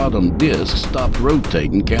 the bottom disc stopped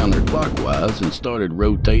rotating counterclockwise and started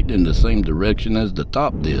rotating in the same direction as the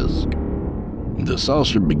top disc. The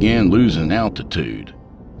saucer began losing altitude.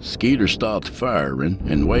 Skeeter stopped firing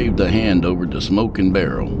and waved a hand over the smoking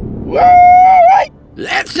barrel.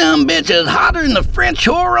 "That sumbitch is hotter than the French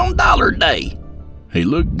whore on Dollar Day." He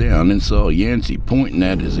looked down and saw Yancey pointing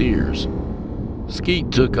at his ears.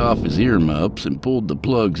 Skeet took off his earmuffs and pulled the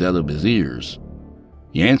plugs out of his ears.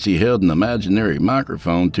 Yancey held an imaginary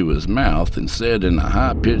microphone to his mouth and said in a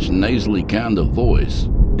high-pitched, nasally kind of voice,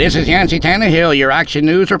 "This is Yancey Tannehill, your Action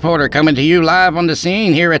News reporter, coming to you live on the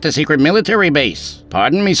scene here at the secret military base.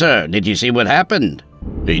 Pardon me, sir, did you see what happened?"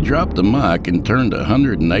 He dropped the mic and turned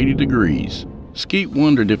 180 degrees. Skeet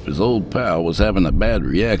wondered if his old pal was having a bad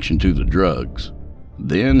reaction to the drugs.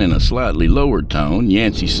 Then, in a slightly lower tone,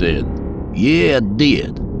 Yancey said, "Yeah, I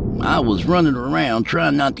did. I was running around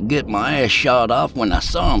trying not to get my ass shot off when I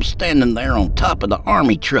saw him standing there on top of the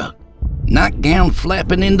army truck, nightgown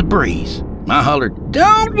flapping in the breeze. I hollered,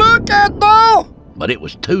 'Don't look at though!' But it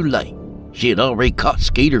was too late. She had already caught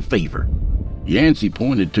Skeeter fever." Yancey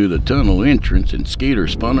pointed to the tunnel entrance and Skeeter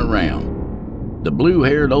spun around. The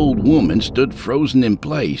blue-haired old woman stood frozen in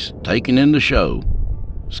place, taking in the show.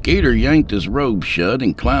 Skeeter yanked his robe shut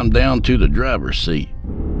and climbed down to the driver's seat.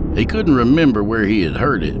 He couldn't remember where he had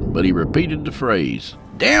heard it, but he repeated the phrase,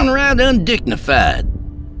 "Downright undignified."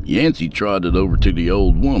 Yancey trotted over to the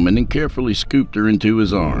old woman and carefully scooped her into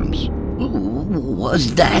his arms.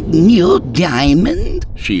 "Was that Neil Diamond?"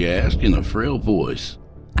 she asked in a frail voice.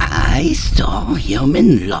 "I saw him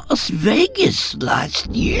in Las Vegas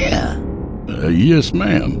last year." Yes,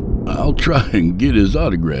 ma'am. I'll try and get his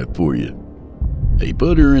autograph for you." He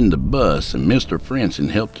put her in the bus and Mr. Franson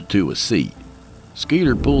helped her to a seat.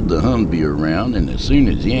 Skeeter pulled the Humvee around, and as soon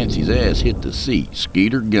as Yancey's ass hit the seat,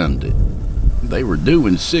 Skeeter gunned it. They were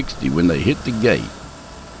doing 60 when they hit the gate.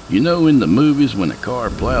 You know in the movies when a car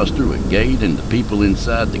plows through a gate and the people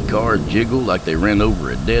inside the car jiggle like they ran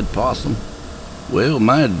over a dead possum? Well,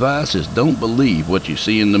 my advice is don't believe what you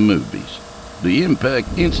see in the movies. The impact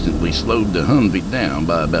instantly slowed the Humvee down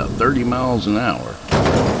by about 30 miles an hour.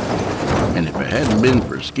 And if it hadn't been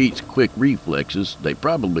for Skeet's quick reflexes, they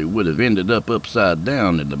probably would have ended up upside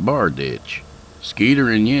down in the bar ditch. Skeeter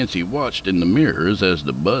and Yancey watched in the mirrors as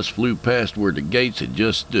the bus flew past where the gates had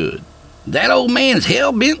just stood. "That old man's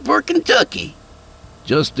hell-bent for Kentucky."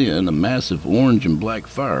 Just then, a massive orange and black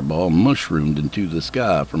fireball mushroomed into the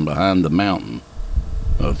sky from behind the mountain.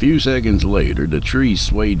 A few seconds later, the trees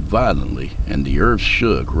swayed violently and the earth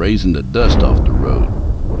shook, raising the dust off the road.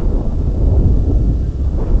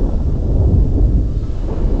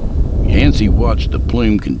 Yancey watched the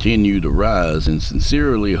plume continue to rise and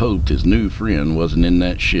sincerely hoped his new friend wasn't in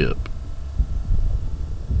that ship.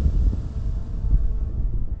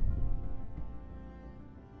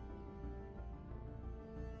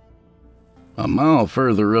 A mile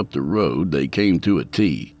further up the road, they came to a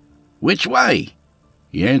T. Which way?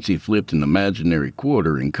 Yancey flipped an imaginary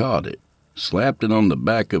quarter and caught it, slapped it on the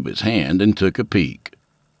back of his hand, and took a peek.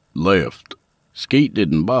 Left. Skeet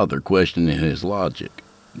didn't bother questioning his logic.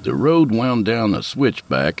 The road wound down a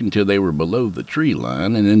switchback until they were below the tree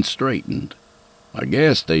line and then straightened. A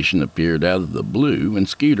gas station appeared out of the blue, and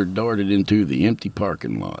Skeeter darted into the empty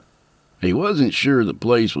parking lot. He wasn't sure the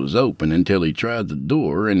place was open until he tried the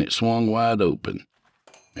door, and it swung wide open.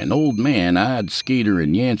 An old man eyed Skeeter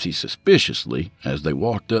and Yancey suspiciously as they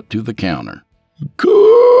walked up to the counter.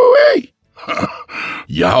 Cooey!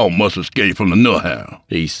 Y'all must escape from the nuthouse,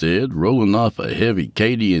 he said, rolling off a heavy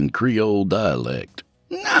Cadian Creole dialect.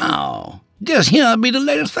 No, this here be the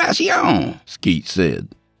latest fashion, Skeet said.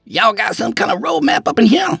 Y'all got some kind of road map up in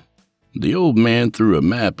here? The old man threw a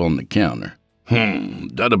map on the counter.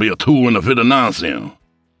 That'll be a tool in a fit of nonsense.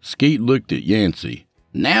 Skeet looked at Yancey.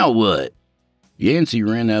 Now what? Yancey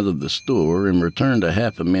ran out of the store and returned a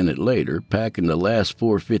half a minute later, packing the last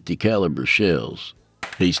 450 caliber shells.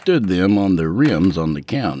 He stood them on their rims on the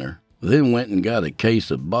counter, then went and got a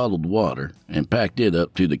case of bottled water and packed it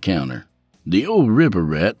up to the counter. The old river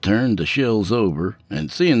rat turned the shells over,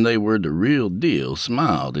 and seeing they were the real deal,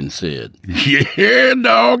 smiled and said, Yeah,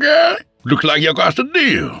 doggy. Looks like you got the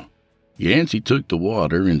deal. Yancey took the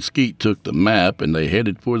water, and Skeet took the map, and they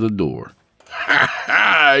headed for the door.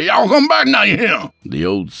 Ha! Y'all come back now, you hear? The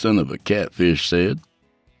old son of a catfish said.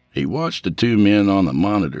 He watched the two men on the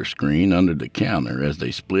monitor screen under the counter as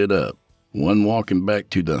they split up, one walking back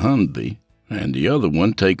to the Humvee, and the other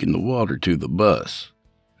one taking the water to the bus.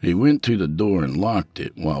 He went to the door and locked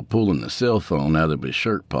it while pulling a cell phone out of his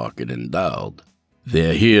shirt pocket and dialed.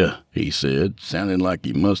 They're here, he said, sounding like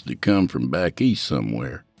he must have come from back east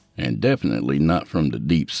somewhere, and definitely not from the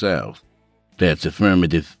deep south. That's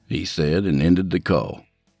affirmative, he said, and ended the call.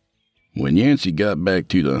 When Yancey got back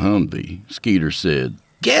to the Humvee, Skeeter said,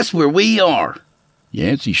 Guess where we are?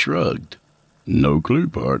 Yancey shrugged. No clue,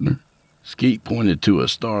 partner. Skeet pointed to a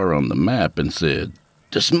star on the map and said,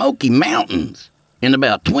 The Smoky Mountains. In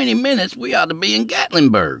about 20 minutes, we ought to be in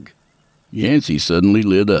Gatlinburg. Yancey suddenly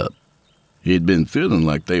lit up. He'd been feeling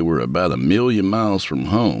like they were about 1,000,000 miles from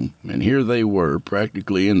home, and here they were,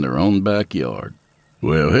 practically in their own backyard.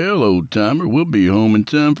 Well, hell, old-timer, we'll be home in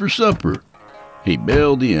time for supper. He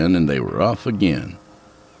bailed in, and they were off again.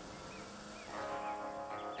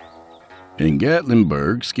 In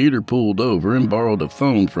Gatlinburg, Skeeter pulled over and borrowed a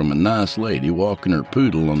phone from a nice lady walking her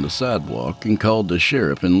poodle on the sidewalk and called the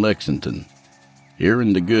sheriff in Lexington.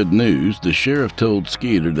 Hearing the good news, the sheriff told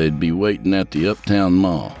Skeeter they'd be waiting at the Uptown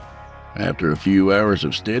Mall. After a few hours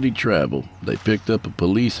of steady travel, they picked up a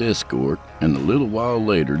police escort, and a little while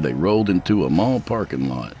later they rolled into a mall parking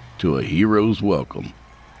lot to a hero's welcome.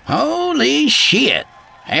 Holy shit!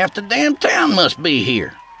 Half the damn town must be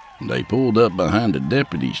here. They pulled up behind a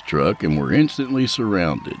deputy's truck and were instantly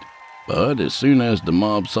surrounded. But as soon as the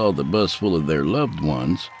mob saw the bus full of their loved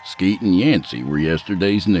ones, Skeet and Yancey were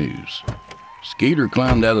yesterday's news. Skeeter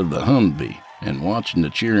climbed out of the Humvee and, watching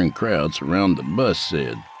the cheering crowd surround the bus,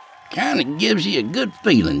 said, Kinda gives you a good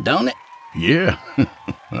feeling, don't it? Yeah,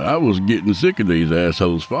 I was getting sick of these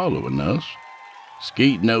assholes following us.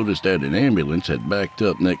 Skeet noticed that an ambulance had backed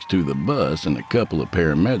up next to the bus and a couple of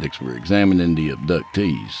paramedics were examining the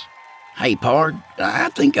abductees. Hey, pard, I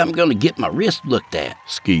think I'm gonna get my wrist looked at,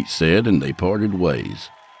 Skeet said, and they parted ways.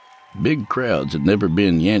 Big crowds had never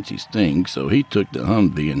been Yancey's thing, so he took the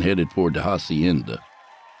Humvee and headed for the hacienda.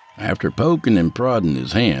 After poking and prodding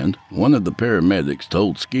his hand, one of the paramedics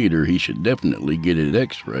told Skeeter he should definitely get it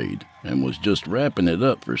x-rayed and was just wrapping it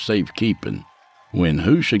up for safekeeping, when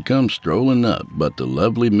who should come strolling up but the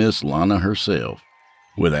lovely Miss Lana herself.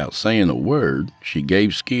 Without saying a word, she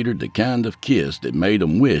gave Skeeter the kind of kiss that made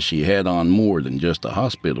him wish he had on more than just a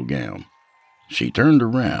hospital gown. She turned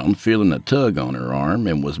around, feeling a tug on her arm,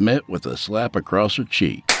 and was met with a slap across her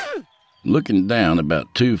cheek. Looking down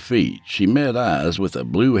about 2 feet, she met eyes with a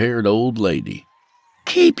blue-haired old lady.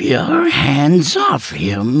 Keep your hands off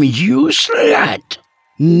him, you slut.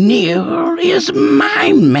 Neil is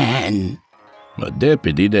my man. A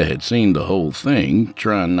deputy that had seen the whole thing,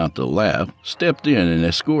 trying not to laugh, stepped in and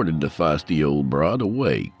escorted the feisty old broad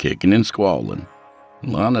away, kicking and squalling.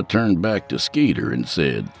 Lana turned back to Skeeter and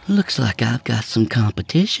said, Looks like I've got some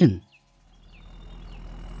competition.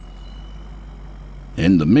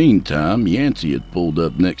 In the meantime, Yancey had pulled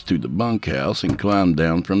up next to the bunkhouse and climbed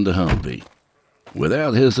down from the Humvee.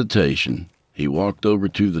 Without hesitation, he walked over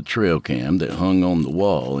to the trail cam that hung on the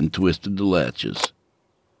wall and twisted the latches.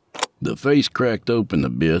 The face cracked open a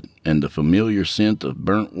bit, and the familiar scent of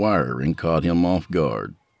burnt wiring caught him off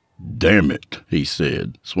guard. "Damn it," he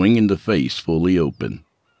said, swinging the face fully open.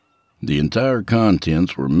 The entire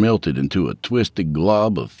contents were melted into a twisted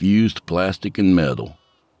glob of fused plastic and metal.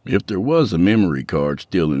 If there was a memory card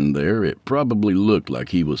still in there, it probably looked like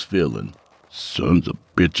he was filling. "Sons of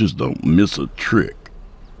bitches don't miss a trick."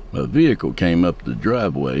 A vehicle came up the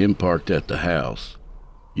driveway and parked at the house.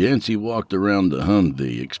 Yancey walked around the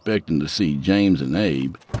Humvee expecting to see James and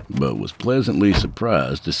Abe, but was pleasantly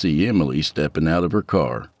surprised to see Emily stepping out of her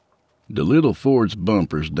car. The little Ford's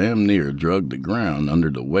bumpers damn near drug the ground under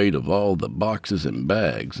the weight of all the boxes and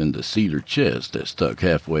bags and the cedar chest that stuck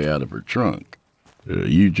halfway out of her trunk.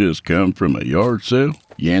 "You just come from a yard sale?"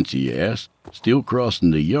 Yancey asked, still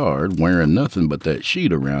crossing the yard, wearing nothing but that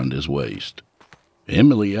sheet around his waist.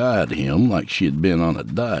 Emily eyed him like she had been on a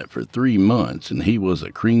diet for 3 months and he was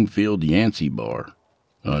a cream-filled Yancey bar.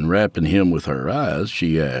 Unwrapping him with her eyes,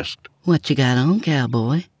 she asked, "What you got on,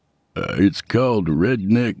 cowboy?" It's called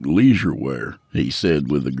redneck leisure wear," he said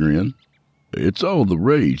with a grin. "It's all the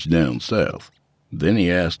rage down south." Then he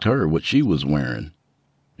asked her what she was wearing.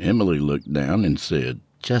 Emily looked down and said,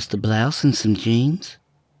 "Just a blouse and some jeans."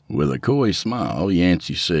 With a coy smile,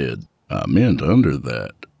 Yancey said, "I meant under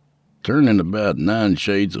that." Turning about 9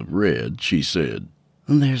 shades of red, she said,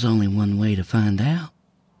 "There's only one way to find out."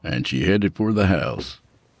 And she headed for the house.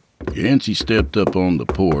 Yancey stepped up on the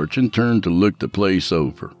porch and turned to look the place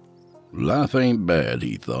over. Life ain't bad,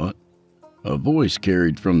 he thought. A voice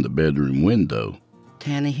carried from the bedroom window.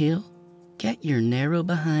 "Tannehill, get your narrow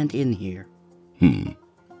behind in here."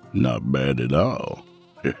 Not bad at all.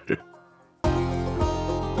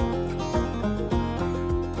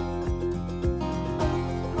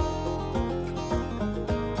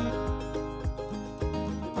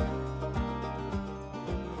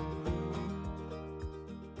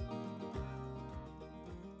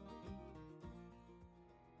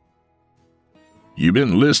 You've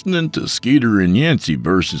been listening to Skeeter and Yancey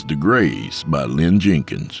vs. the Grays by Lynn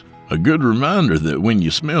Jenkins. A good reminder that when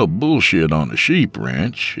you smell bullshit on a sheep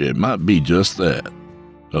ranch, it might be just that.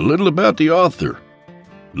 A little about the author.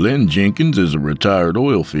 Lynn Jenkins is a retired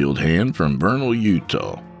oil field hand from Vernal,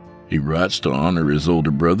 Utah. He writes to honor his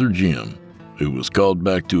older brother Jim, who was called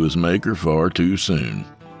back to his maker far too soon.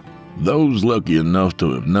 Those lucky enough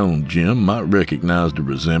to have known Jim might recognize the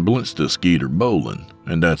resemblance to Skeeter Bolin,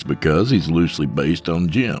 and that's because he's loosely based on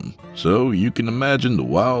Jim, so you can imagine the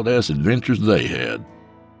wild-ass adventures they had.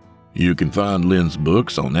 You can find Lynn's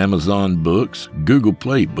books on Amazon Books, Google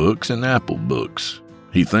Play Books, and Apple Books.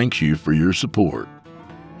 He thanks you for your support.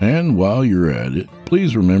 And while you're at it,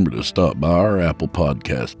 please remember to stop by our Apple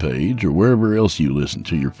Podcast page or wherever else you listen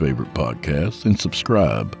to your favorite podcasts and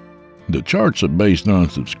subscribe. The charts are based on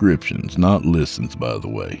subscriptions, not listens, by the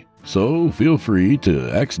way. So feel free to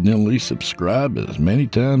accidentally subscribe as many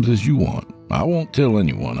times as you want. I won't tell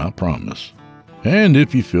anyone, I promise. And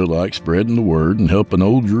if you feel like spreading the word and helping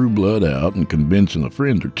old Drew Blood out and convincing a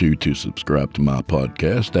friend or two to subscribe to my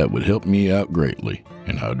podcast, that would help me out greatly,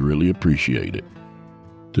 and I'd really appreciate it.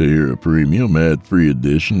 To hear a premium ad-free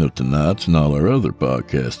edition of tonight's and all our other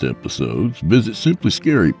podcast episodes, visit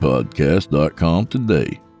simplyscarypodcast.com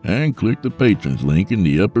today and click the patrons link in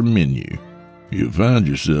the upper menu. You'll find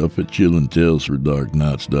yourself at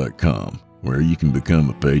chillingtalesfordarknights.com, where you can become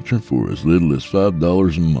a patron for as little as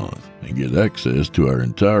 $5 a month and get access to our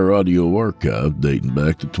entire audio archive dating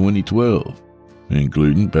back to 2012,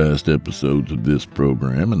 including past episodes of this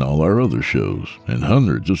program and all our other shows, and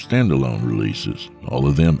hundreds of standalone releases, all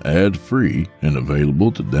of them ad-free and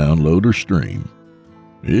available to download or stream.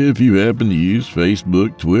 If you happen to use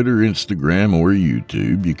Facebook, Twitter, Instagram, or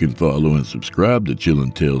YouTube, you can follow and subscribe to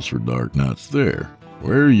Chillin' Tales for Dark Nights there,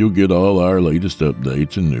 where you'll get all our latest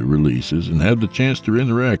updates and new releases and have the chance to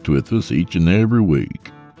interact with us each and every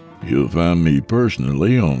week. You'll find me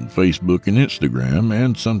personally on Facebook and Instagram,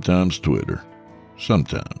 and sometimes Twitter.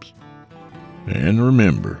 Sometimes. And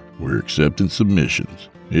remember, we're accepting submissions.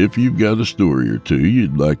 If you've got a story or two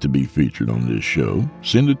you'd like to be featured on this show,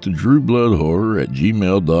 send it to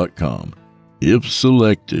drewbloodhorror@gmail.com. If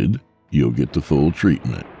selected, you'll get the full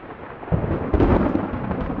treatment.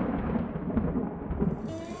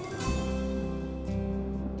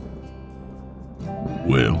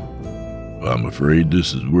 Well, I'm afraid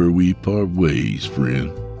this is where we part ways, friend.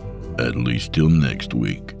 At least till next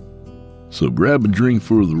week. So grab a drink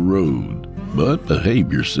for the road, but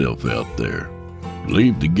behave yourself out there.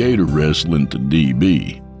 Leave the gator wrestling to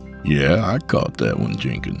DB. Yeah, I caught that one,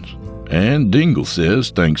 Jenkins. And Dingle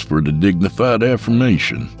says thanks for the dignified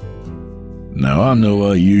affirmation. Now, I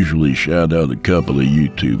know I usually shout out a couple of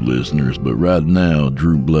YouTube listeners, but right now,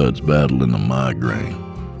 Drew Blood's battling a migraine.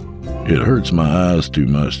 It hurts my eyes too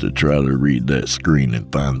much to try to read that screen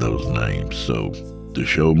and find those names, so the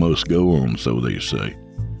show must go on, so they say.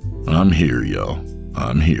 I'm here, y'all.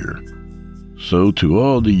 I'm here. So to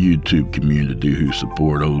all the YouTube community who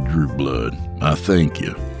support Old Drew Blood, I thank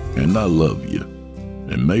you, and I love you.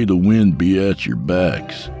 And may the wind be at your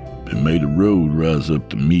backs, and may the road rise up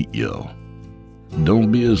to meet y'all.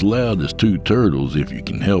 Don't be as loud as two turtles if you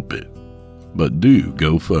can help it, but do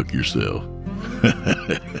go fuck yourself.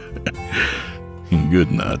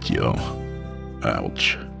 Good night, y'all.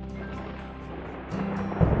 Ouch.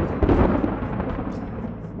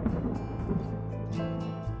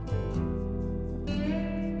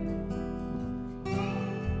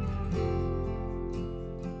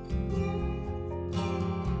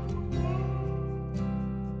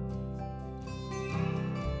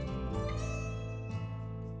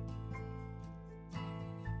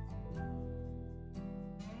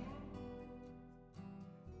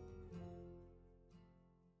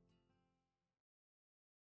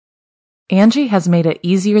 Angie has made it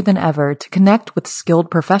easier than ever to connect with skilled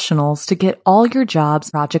professionals to get all your jobs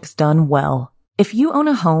projects done well. If you own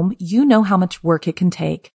a home, you know how much work it can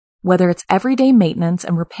take, whether it's everyday maintenance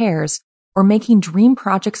and repairs or making dream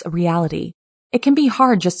projects a reality. It can be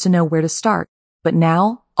hard just to know where to start, but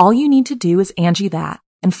now all you need to do is Angie that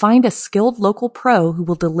and find a skilled local pro who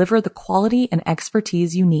will deliver the quality and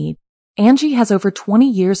expertise you need. Angie has over 20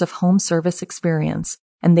 years of home service experience,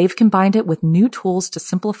 and they've combined it with new tools to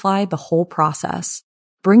simplify the whole process.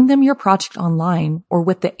 Bring them your project online or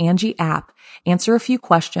with the Angie app, answer a few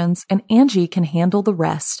questions, and Angie can handle the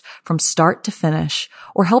rest from start to finish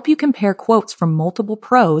or help you compare quotes from multiple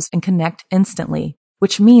pros and connect instantly,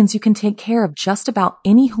 which means you can take care of just about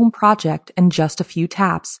any home project in just a few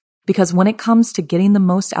taps. Because when it comes to getting the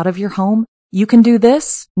most out of your home, you can do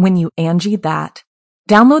this when you Angie that.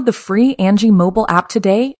 Download the free Angie mobile app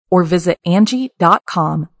today or visit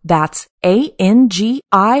Angie.com. That's ANGI.com.